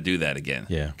ever going to do that again.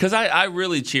 Yeah. Because I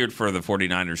really cheered for the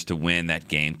 49ers to win that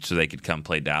game so they could come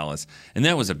play Dallas, and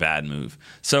that was a bad move.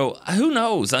 So who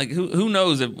knows? Like who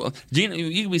knows? If Geno,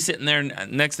 you could be sitting there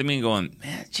next to me and going,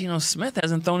 man, Geno Smith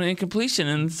hasn't thrown an incompletion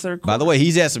in the third quarter. By the way,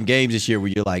 he's had some games this year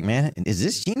where you're like, man, is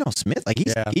this Geno Smith? Like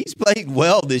he's played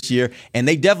well this year, and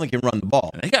they definitely can run the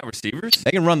ball. And they got receivers.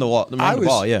 They can run the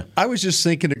ball. Yeah. I was just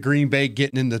thinking of Green Bay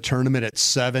getting in the tournament at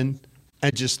 7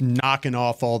 and just knocking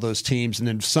off all those teams, and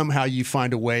then somehow you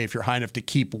find a way, if you're high enough, to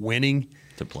keep winning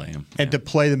to play them and to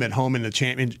play them at home in the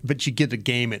champion. But you get the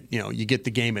game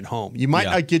at home. You might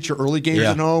not get your early games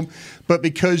at home, but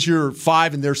because you're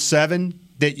 5 and they're 7,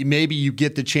 that maybe you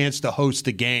get the chance to host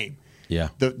the game. Yeah,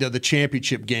 the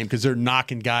championship game, because they're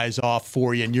knocking guys off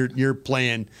for you, and you're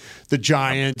playing the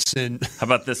Giants. And how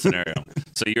about this scenario?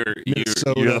 So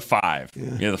you're the 5,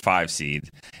 you're the 5 seed,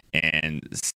 and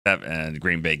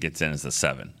Green Bay gets in as the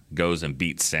 7, goes and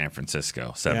beats San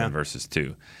Francisco 7 versus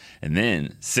 2, and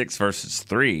then 6 versus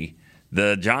 3,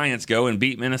 the Giants go and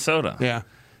beat Minnesota. Yeah,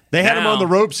 they had them on the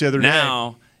ropes the other day.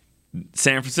 Now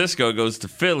San Francisco goes to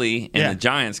Philly, and the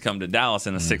Giants come to Dallas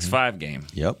in a 6-5 game.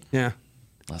 Yep. Yeah.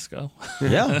 Let's go.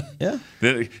 Yeah.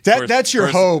 That's your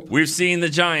hope. We've seen the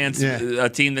Giants, a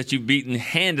team that you've beaten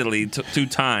handily 2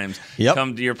 times,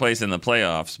 come to your place in the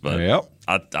playoffs. But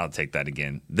I'll take that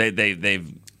again.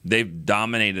 They've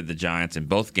dominated the Giants in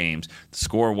both games. The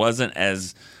score wasn't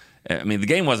the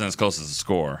game wasn't as close as the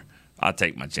score. I'll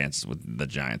take my chances with the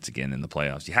Giants again in the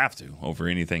playoffs. You have to, over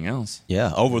anything else.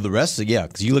 Yeah, over the rest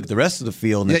because you look at the rest of the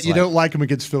field. And you don't like them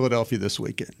against Philadelphia this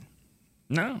weekend.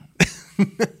 No.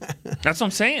 That's what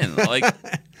I'm saying. Like,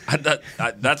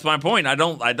 that's my point. I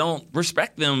don't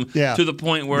respect them to the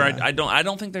point where I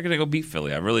don't think they're going to go beat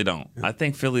Philly. I really don't. I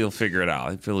think Philly will figure it out. I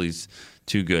think Philly's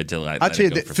too good to let. I'll tell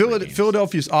you that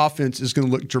Philadelphia's offense is going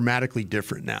to look dramatically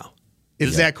different now.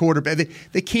 It's that quarterback.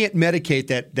 They can't medicate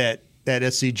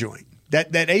that SC joint.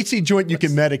 That AC joint, you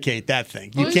can medicate that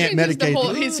thing. You can't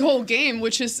medicate his whole game,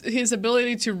 which is his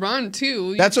ability to run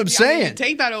too. That's what I'm saying. You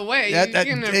take that away,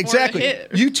 exactly.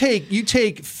 You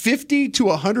take 50 to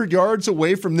 100 yards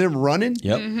away from them running.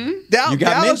 Yep.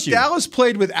 Mm-hmm. Dallas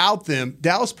played without them.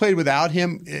 Dallas played without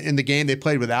him in the game. They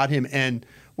played without him, and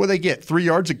what they get 3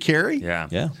 yards a carry. Yeah.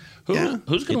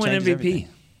 Who's going to win MVP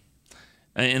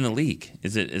in the league?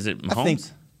 Is it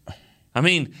Mahomes? I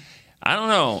mean, I don't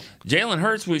know. Jalen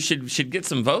Hurts should get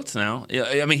some votes now.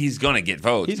 I mean, he's going to get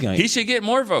votes. He should get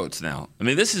more votes now. I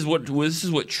mean, this is what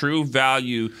true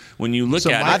value when you look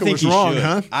at it. I think he should.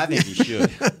 Huh? I think he should.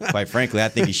 Quite frankly, I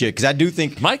think he should, because I do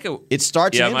think it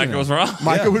starts. Yeah, Micah was wrong.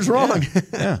 Micah was wrong.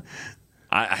 Yeah.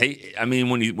 I mean,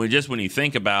 when you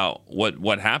think about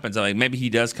what happens, like maybe he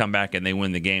does come back and they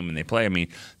win the game and they play. I mean,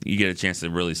 you get a chance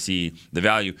to really see the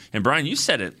value. And Brian, you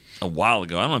said it a while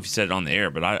ago. I don't know if you said it on the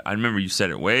air, but I remember you said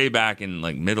it way back in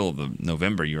like middle of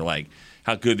November. You're like,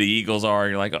 how good the Eagles are.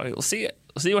 You're like, oh, we'll see it.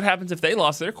 We'll see what happens if they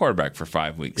lost their quarterback for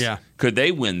 5 weeks. Yeah, could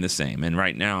they win the same? And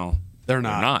right now they're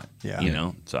not. Yeah, you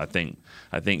know. So I think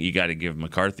you got to give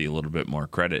McCarthy a little bit more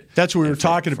credit. That's what we were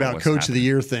talking about, Coach of the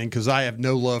Year thing, because I have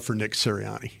no love for Nick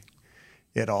Sirianni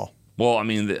at all. Well, I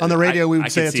mean, on the radio we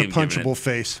would say it's a punchable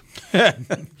face.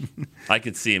 I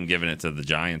could see him giving it to the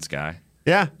Giants guy.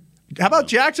 Yeah. How about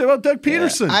Jackson? How about Doug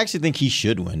Peterson? I actually think he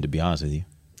should win, to be honest with you.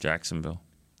 Jacksonville.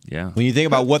 Yeah. When you think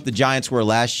about what the Giants were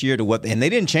last year and they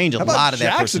didn't change a lot of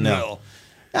that personnel.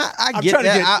 I get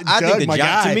that. I think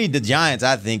to me, the Giants.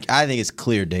 I think it's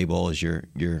clear Daboll is your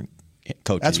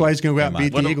coach. That's why he's going to go out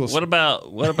and beat the Eagles. What about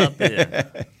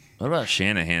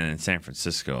Shanahan in San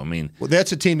Francisco? I mean,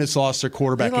 that's a team that's lost their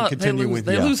quarterback and continue with.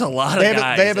 They lose a lot of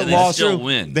guys. They haven't lost. Still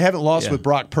win. They haven't lost with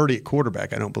Brock Purdy at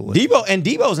quarterback. I don't believe.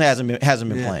 Debo hasn't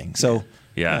been playing. So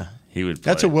he would.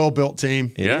 Play. That's a well-built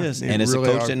team. It is, and it's really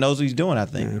a coach that knows what he's doing. I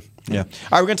think. Yeah. All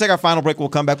right, we're gonna take our final break. We'll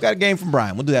come back. We got a game from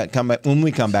Brian. We'll do that. Come back when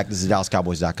we come back. This is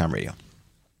DallasCowboys.com radio.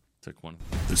 Took one.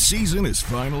 The season is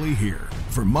finally here.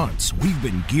 For months, we've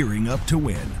been gearing up to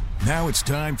win. Now it's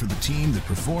time for the team that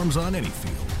performs on any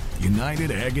field. United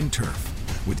Ag and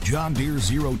Turf. With John Deere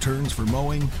Zero Turns for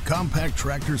mowing, compact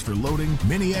tractors for loading,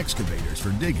 mini excavators for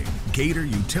digging, Gator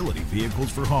utility vehicles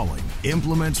for hauling,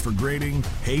 implements for grading,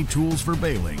 hay tools for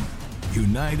baling.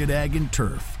 United Ag and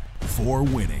Turf for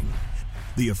winning.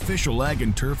 the official Ag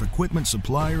and Turf equipment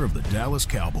supplier of the Dallas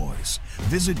Cowboys.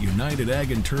 Visit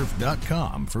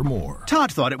UnitedAgAndTurf.com for more.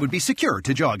 Todd thought it would be secure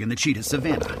to jog in the cheetah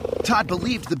savanna. Todd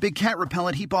believed the big cat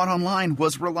repellent he bought online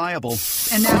was reliable.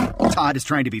 And now, Todd is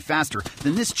trying to be faster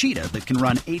than this cheetah that can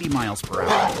run 80 miles per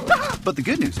hour. But the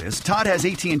good news is, Todd has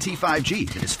AT&T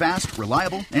 5G that is fast,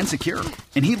 reliable, and secure.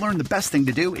 And he learned the best thing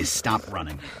to do is stop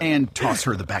running and toss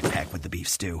her the backpack with the beef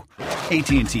stew.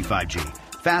 AT&T 5G.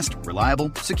 Fast,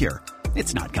 reliable, secure.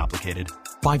 It's not complicated.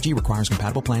 5G requires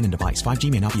compatible plan and device.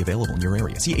 5G may not be available in your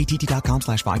area. See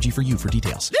att.com/5G for you for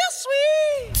details. This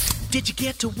week! Did you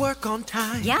get to work on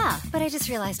time? Yeah, but I just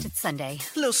realized it's Sunday.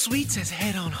 Little Sweet says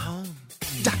head on home.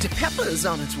 Dr. Pepper's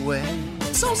on its way.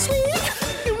 So sweet,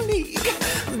 unique.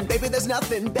 Baby, there's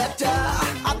nothing better.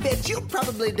 I bet you've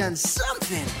probably done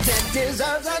something that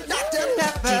deserves a Dr.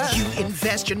 Pepper. Did you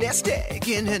invest your nest egg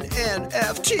in an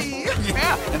NFT?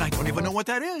 Yeah, and I don't even know what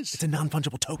that is. It's a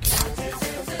non-fungible token.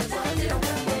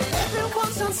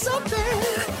 Everyone's done something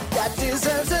that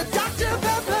deserves a Dr.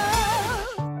 Pepper.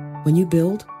 When you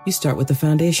build, you start with the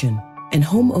foundation. And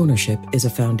home ownership is a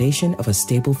foundation of a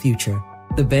stable future.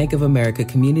 The Bank of America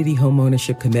Community Home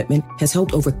Ownership Commitment has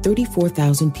helped over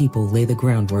 34,000 people lay the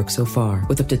groundwork so far,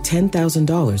 with up to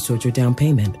 $10,000 towards your down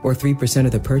payment or 3%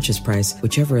 of the purchase price,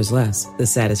 whichever is less. The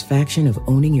satisfaction of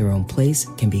owning your own place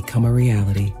can become a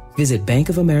reality. Visit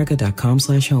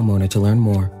bankofamerica.com/homeowner to learn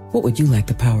more. What would you like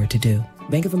the power to do?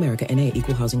 Bank of America N.A.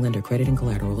 Equal Housing Lender. Credit and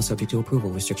collateral is subject to approval.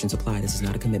 Restrictions apply. This is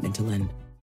not a commitment to lend.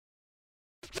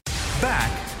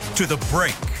 Back to the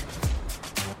break.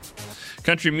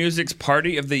 Country Music's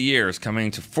Party of the Year is coming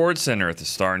to Ford Center at the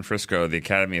Star in Frisco. The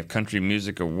Academy of Country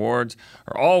Music Awards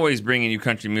are always bringing you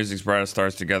country music's brightest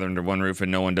stars together under one roof,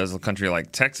 and no one does a country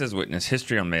like Texas. Witness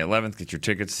history on May 11th. Get your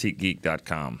tickets at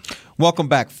SeatGeek.com. Welcome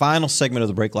back. Final segment of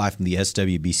the break, live from the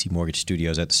SWBC Mortgage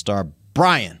Studios at the Star.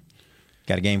 Brian,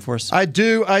 got a game for us? I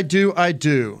do.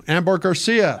 Ambar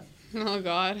Garcia. Oh,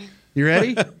 God. You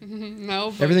ready?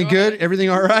 No. Everything good? Everything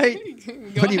all right?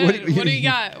 Go ahead. What do you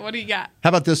got? What do you got? How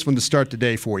about this one to start the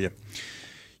day for you?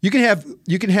 You can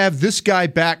have this guy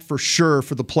back for sure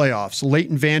for the playoffs.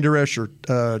 Leighton Vander Esch or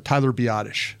Tyler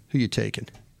Biadasz. Who you taking?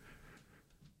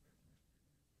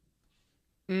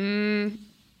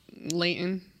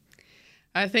 Leighton.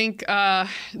 I think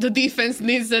the defense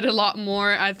needs it a lot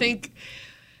more. I think.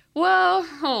 Well,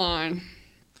 hold on.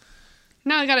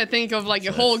 Now I got to think of like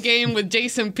a whole game with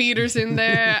Jason Peters in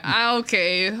there.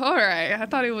 Okay, all right. I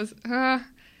thought it was. Who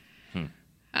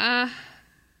are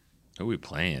we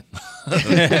playing?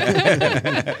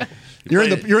 You're in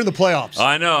the playoffs. Oh,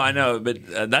 I know, but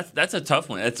that's a tough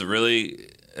one. It's a really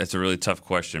tough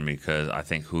question because I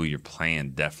think who you're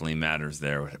playing definitely matters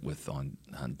there with on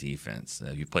defense.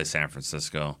 If you play San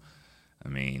Francisco, I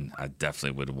mean, I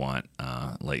definitely would want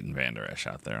Leighton Vander Esch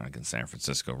out there against San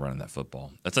Francisco running that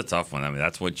football. That's a tough one. I mean,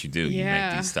 that's what you do. Yeah.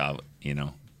 You make these stuff,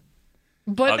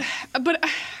 But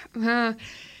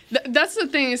that's the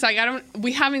thing. Is like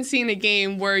we haven't seen a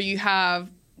game where you have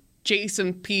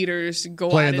Jason Peters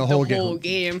go playing at it the whole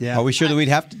game. Yeah. Are we sure that we'd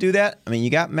have to do that? I mean, you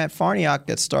got Matt Farniok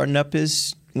that's starting up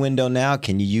his window now.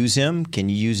 Can you use him? Can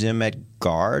you use him at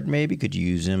guard maybe? Could you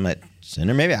use him at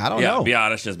center maybe? I don't know. Yeah,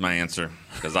 Biadasz is my answer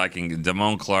because I can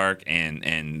Damone Clark and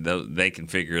they can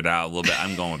figure it out a little bit.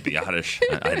 I'm going with Biadasz.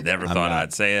 I never thought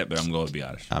I'd say it, but I'm going with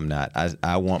Biadasz. I'm not.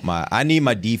 I need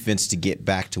my defense to get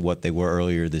back to what they were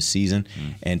earlier this season,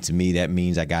 and to me that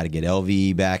means I got to get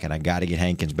LVE back and I got to get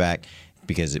Hankins back.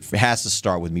 Because it has to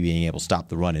start with me being able to stop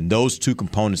the run. And those two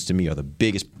components to me are the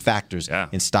biggest factors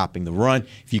in stopping the run.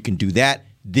 If you can do that,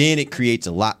 then it creates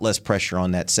a lot less pressure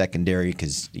on that secondary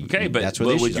because that's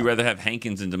where would you rather have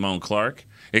Hankins and Damone Clark?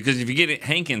 Because if you get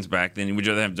Hankins back, then would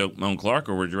you rather have Damone Clark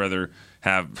or would you rather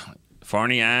have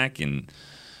Farniok and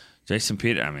Jason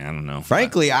Peters? I mean, I don't know.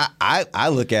 Frankly, I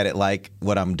look at it like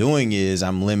what I'm doing is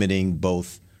I'm limiting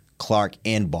both Clark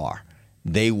and Barr.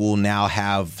 They will now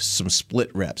have some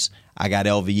split reps. I got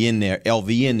LV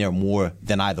in there more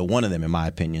than either one of them, in my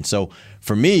opinion. So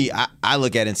for me, I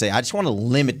look at it and say, I just want to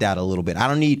limit that a little bit. I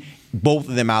don't need both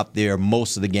of them out there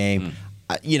most of the game.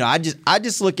 I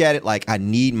just look at it like I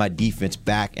need my defense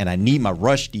back, and I need my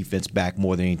rush defense back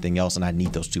more than anything else, and I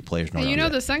need those two players. And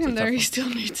the secondary still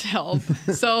needs help.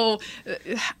 So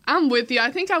I'm with you. I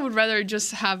think I would rather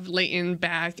just have Leighton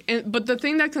back. But the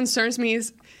thing that concerns me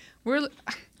is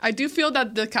I do feel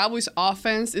that the Cowboys'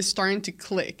 offense is starting to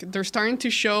click. They're starting to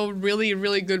show really,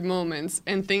 really good moments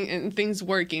and things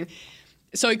working.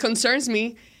 So it concerns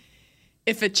me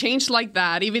if it changed like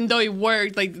that, even though it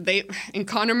worked. And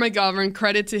Connor McGovern,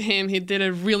 credit to him, he did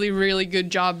a really, really good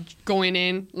job going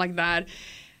in like that.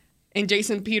 And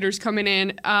Jason Peters coming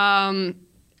in.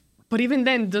 But even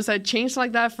then, does a change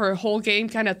like that for a whole game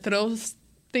kind of throws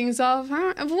things off?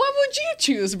 What would you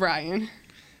choose, Brian?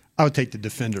 I would take the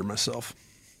defender myself.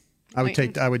 You're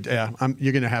going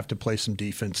to have to play some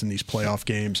defense in these playoff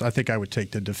games. I think I would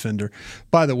take the defender.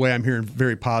 By the way, I'm hearing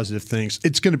very positive things.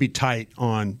 It's going to be tight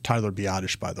on Tyler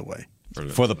Biadasz, by the way.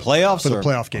 For the playoffs? For the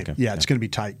playoff game. Okay. Yeah, it's going to be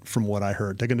tight from what I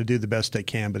heard. They're going to do the best they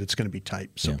can, but it's going to be tight.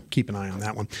 So keep an eye on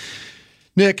that one.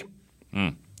 Nick,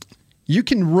 you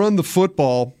can run the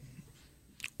football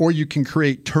or you can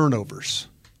create turnovers.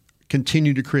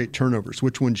 Continue to create turnovers.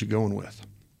 Which one's you going with?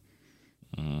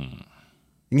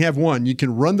 You can have one. You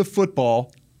can run the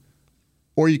football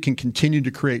or you can continue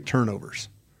to create turnovers.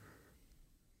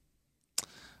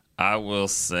 I will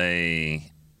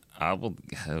say, oh,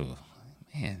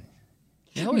 man.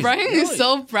 Brian is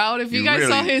so proud. If you guys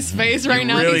saw his face right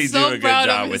now, really he's so proud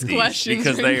of his these questions.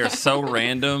 Because they are so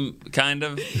random, kind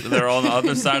of. They're on the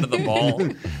other side of the ball.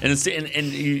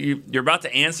 And you're about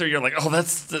to answer, you're like, oh,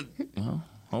 that's the... Well,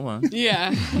 hold on.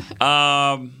 Yeah.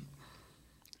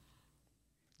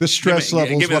 The stress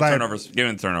level is what Give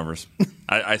me the turnovers.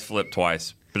 I flipped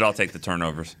twice, but I'll take the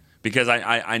turnovers because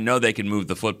I know they can move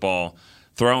the football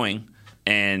throwing,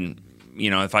 and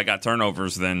if I got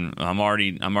turnovers, then I'm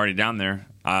already down there.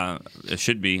 It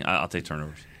should be. I'll take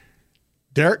turnovers.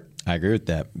 Derek, I agree with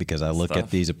that because I look at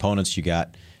these opponents you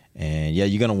got, and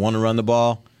you're going to want to run the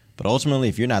ball. But ultimately,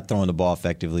 if you're not throwing the ball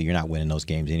effectively, you're not winning those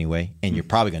games anyway, and you're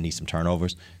probably going to need some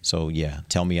turnovers. So,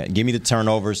 give me the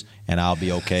turnovers, and I'll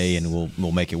be okay, and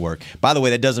we'll make it work. By the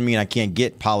way, that doesn't mean I can't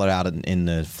get Pollard out in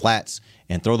the flats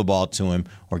and throw the ball to him,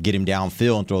 or get him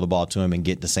downfield and throw the ball to him and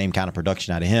get the same kind of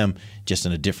production out of him, just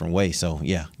in a different way. So,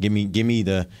 give me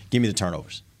the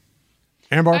turnovers.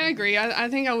 Ambar? I agree. I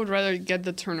think I would rather get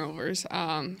the turnovers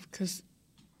because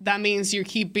that means you're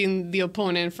keeping the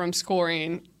opponent from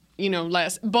scoring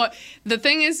less. But the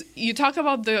thing is, you talk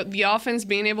about the offense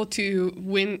being able to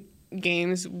win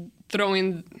games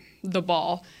throwing the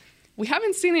ball. We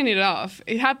haven't seen it enough.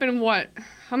 It happened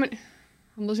how many?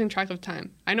 I'm losing track of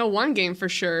time. I know one game for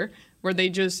sure where they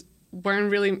just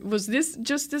weren't really. Was this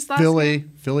just this last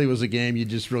game? Philly was a game you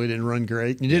just really didn't run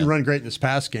great. You didn't run great in this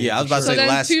past game. Yeah, I was about to say the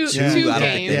last two games, I don't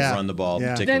think they've run the ball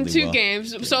particularly then two well.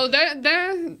 games. So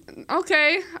they're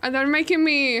okay. They're making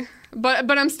me.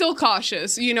 But I'm still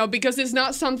cautious, because it's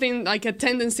not something like a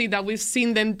tendency that we've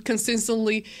seen them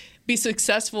consistently be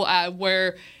successful at,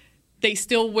 where they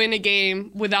still win a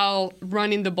game without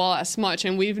running the ball as much.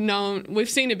 And we've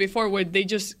seen it before where they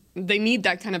need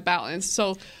that kind of balance.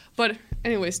 So, but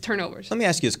anyways, turnovers. Let me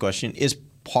ask you this question: is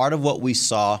part of what we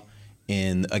saw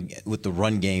with the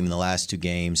run game in the last two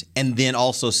games, and then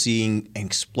also seeing an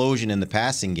explosion in the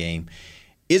passing game?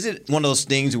 Is it one of those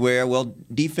things where,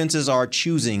 defenses are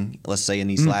choosing, let's say in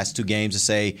these last two games, to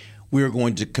say we're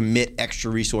going to commit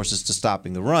extra resources to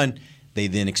stopping the run? They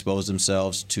then expose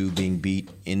themselves to being beat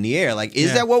in the air.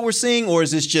 Is that what we're seeing, or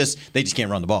is this just they just can't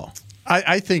run the ball?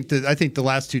 I think the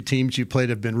last two teams you played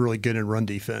have been really good in run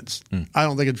defense. I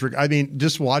don't think it's. I mean,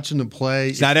 just watching them play,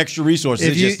 it's not extra resources.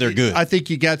 It's just they're good. I think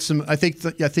you got some. I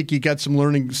think you got some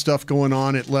learning stuff going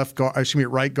on at left guard. At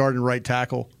right guard and right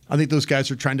tackle. I think those guys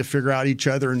are trying to figure out each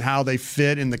other and how they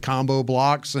fit in the combo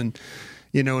blocks and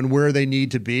and where they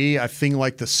need to be. I think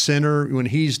like the center, when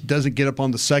he doesn't get up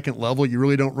on the second level, you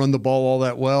really don't run the ball all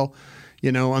that well.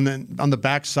 And then on the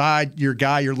backside, your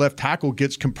left tackle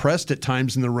gets compressed at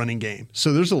times in the running game.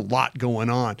 So there's a lot going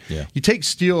on. Yeah. You take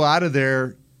Steele out of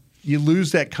there, you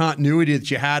lose that continuity that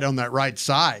you had on that right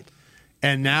side.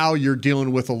 And now you're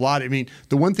dealing with a lot. I mean,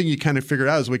 the one thing you kind of figured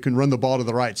out is we can run the ball to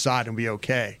the right side and be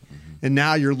okay. And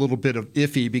now you're a little bit of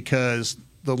iffy because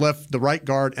the right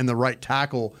guard and the right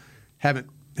tackle haven't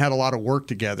had a lot of work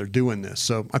together doing this.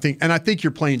 So I think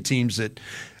you're playing teams that,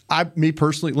 me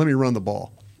personally, let me run the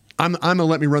ball. I'm a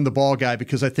let me run the ball guy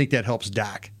because I think that helps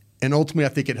Dak. And ultimately, I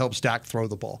think it helps Dak throw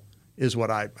the ball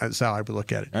that's how I would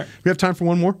look at it. All right. We have time for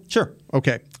one more? Sure.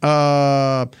 Okay.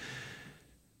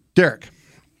 Derek,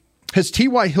 has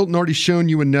T.Y. Hilton already shown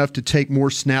you enough to take more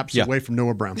snaps away from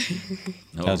Noah Brown?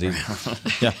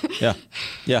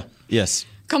 Yes.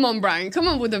 Come on, Brian. Come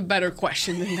on with a better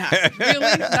question than that.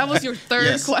 Really? That was your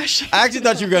third question? I actually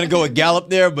thought you were going to go with Gallup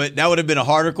there, but that would have been a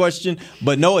harder question.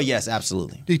 But Noah, yes,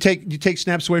 absolutely. Do you take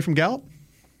snaps away from Gallup?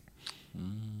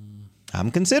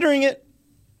 I'm considering it.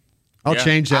 I'll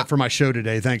change that for my show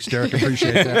today. Thanks, Derek. I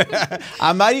appreciate that.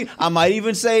 I might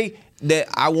even say that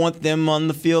I want them on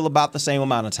the field about the same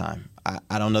amount of time.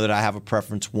 I don't know that I have a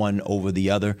preference one over the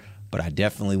other, but I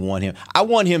definitely want him. I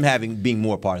want him being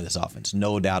more part of this offense,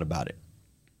 no doubt about it.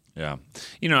 Yeah.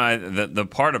 The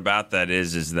part about that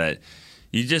is that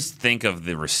you just think of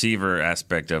the receiver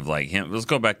aspect of him. Let's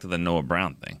go back to the Noah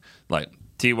Brown thing.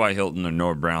 T.Y. Hilton or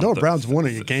Noah Brown. Noah Brown's won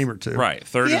a game or two. Right.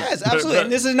 Yes, absolutely.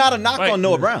 And this is not a knock on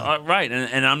Noah Brown. Right.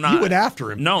 And I'm not. You went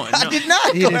after him. No. I did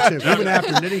not. He did too. He went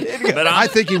after him, did he? But I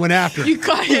think he went after him. You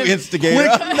got him. Instigator.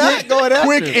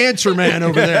 Quick answer man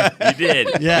over there. You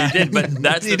did. Yeah. You did, but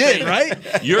that's the You did, thing.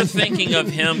 right? You're thinking of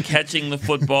him catching the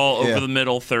football over the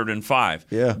middle, 3rd and 5.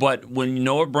 Yeah. But when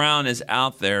Noah Brown is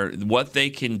out there, what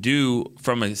they can do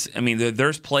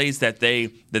there's plays that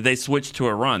they switch to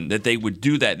a run, that they would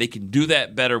do that. They can do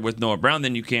that better with Noah Brown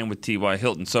than you can with T.Y.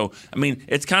 Hilton. So,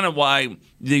 it's kind of why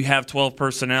you have 12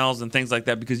 personnels and things like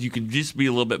that, because you can just be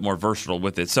a little bit more versatile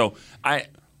with it. So,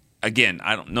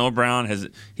 Noah Brown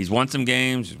he's won some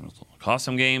games, cost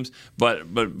some games, but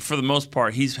for the most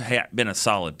part, he's been a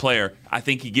solid player. I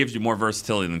think he gives you more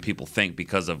versatility than people think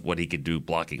because of what he could do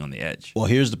blocking on the edge. Well,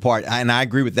 here's the part, and I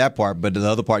agree with that part, but the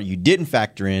other part you didn't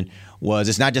factor in was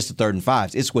it's not just the 3rd and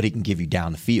 5s, it's what he can give you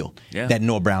down the field that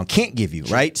Noah Brown can't give you,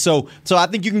 right? So I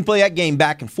think you can play that game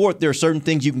back and forth. There are certain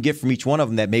things you can get from each one of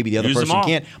them that maybe the other person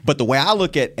can't. But the way I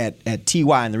look at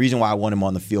T.Y. and the reason why I want him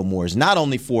on the field more is not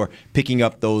only for picking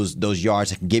up those yards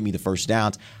that can get me the first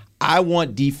downs. I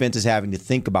want defenses having to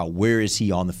think about where is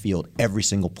he on the field every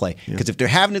single play. Because if they're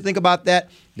having to think about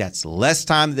that, that's less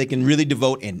time that they can really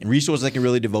devote and resources they can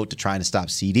really devote to trying to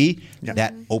stop CD. Yeah.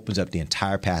 That opens up the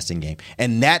entire passing game.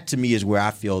 And that, to me, is where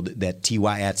I feel that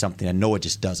T.Y. adds something that Noah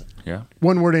just doesn't. Yeah.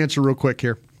 One-word answer real quick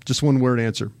here. Just one-word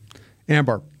answer.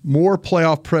 Ambar, more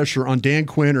playoff pressure on Dan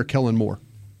Quinn or Kellen Moore?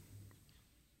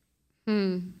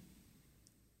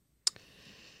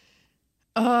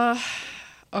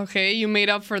 Okay, you made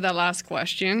up for that last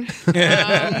question.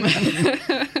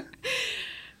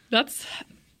 That's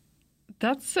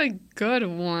a good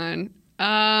one.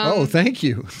 Thank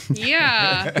you.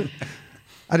 Yeah.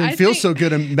 I didn't feel so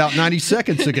good about 90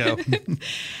 seconds ago.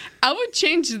 I would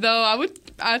change, though.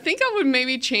 I think I would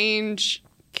maybe change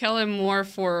Kellen Moore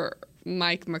for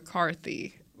Mike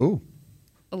McCarthy. Ooh.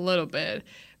 A little bit.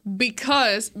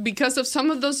 Because of some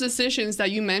of those decisions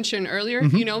that you mentioned earlier,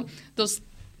 those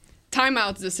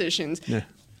timeout decisions. Yeah.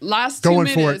 Last 2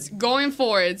 minutes, going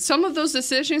for it. Some of those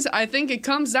decisions, I think it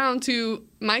comes down to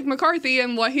Mike McCarthy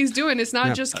and what he's doing. It's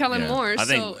not just Kellen Moore.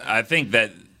 I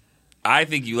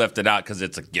think you left it out because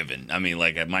it's a given.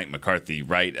 Mike McCarthy,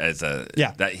 right?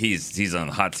 That he's on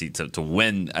the hot seat to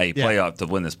win a playoff, to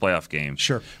win this playoff game.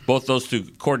 Sure. Both those two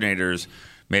coordinators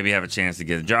maybe have a chance to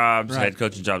get jobs, head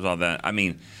coaching jobs, all that.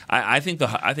 I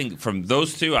think from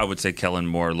those two, I would say Kellen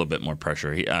Moore, a little bit more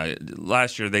pressure.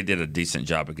 Last year they did a decent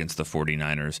job against the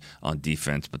 49ers on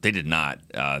defense, but they did not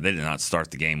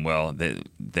start the game well.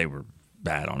 They were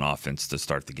bad on offense to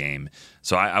start the game.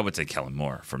 So I would say Kellen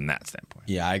Moore from that standpoint.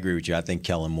 Yeah, I agree with you. I think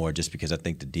Kellen Moore, just because I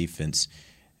think the defense,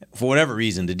 for whatever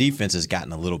reason, the defense has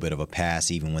gotten a little bit of a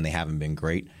pass even when they haven't been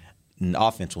great. And the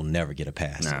offense will never get a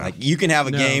pass. No. You can have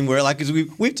a game where, because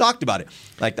we've talked about it,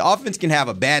 the offense can have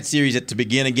a bad series at the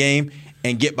beginning of the game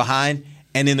and get behind,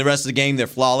 and then the rest of the game they're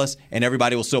flawless, and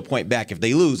everybody will still point back. If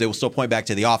they lose, they will still point back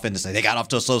to the offense and say they got off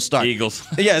to a slow start. Eagles.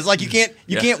 Yeah, it's like you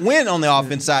can't win on the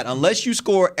offense side unless you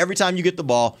score every time you get the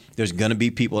ball. There's going to be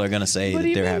people that are going to say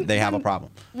that they have a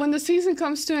problem. When the season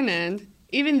comes to an end,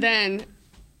 even then.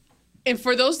 And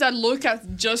for those that look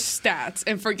at just stats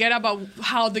and forget about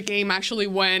how the game actually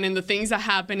went and the things that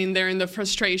happen in there and the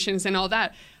frustrations and all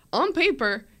that, on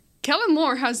paper, Kellen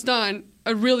Moore has done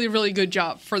a really, really good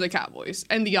job for the Cowboys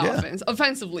and the offense,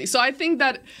 offensively. So I think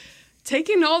that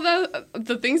taking all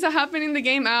the things that happen in the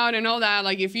game out and all that,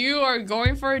 if you are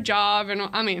going for a job,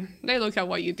 and they look at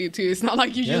what you do too. It's not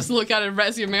like you just look at a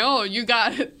resume, oh, you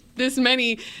got this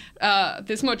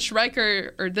much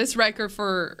record or this record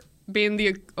for being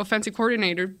the offensive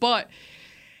coordinator, but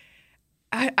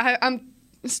I'm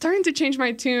starting to change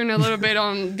my tune a little bit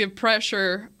on the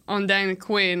pressure on Dan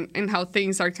Quinn and how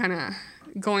things are kind of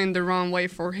going the wrong way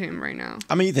for him right now.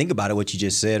 You think about it, what you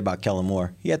just said about Kellen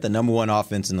Moore. He had the number 1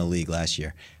 offense in the league last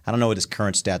year. I don't know what his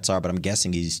current stats are, but I'm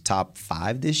guessing he's top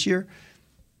 5 this year.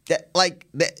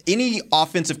 Any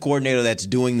offensive coordinator that's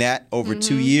doing that over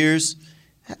 2 years,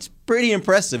 that's pretty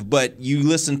impressive. But you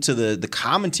listen to the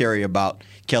commentary about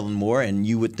Kellen Moore, and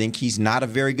you would think he's not a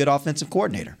very good offensive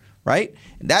coordinator, right?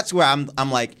 And that's where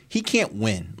I'm like, he can't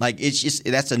win. It's just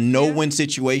that's a no-win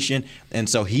situation, and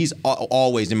so he's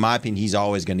always, in my opinion, he's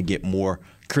always going to get more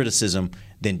criticism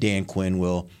than Dan Quinn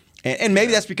will. And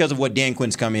maybe that's because of what Dan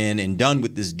Quinn's come in and done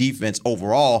with this defense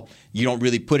overall. You don't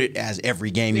really put it as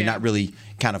every game. You're not really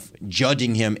kind of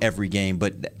judging him every game.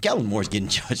 But Kellen Moore's getting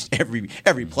judged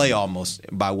every play almost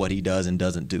by what he does and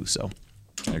doesn't do. So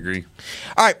I agree.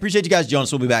 All right, appreciate you guys joining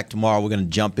us. We'll be back tomorrow. We're going to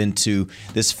jump into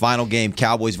this final game,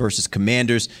 Cowboys versus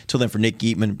Commanders. Till then, for Nick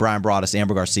Geatman, Brian Broaddus,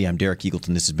 Amber Garcia, I'm Derek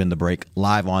Eagleton. This has been The Break,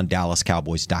 live on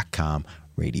DallasCowboys.com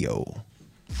radio.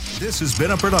 This has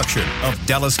been a production of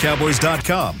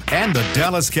DallasCowboys.com and the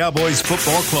Dallas Cowboys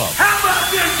Football Club. How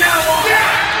about this, Cowboys?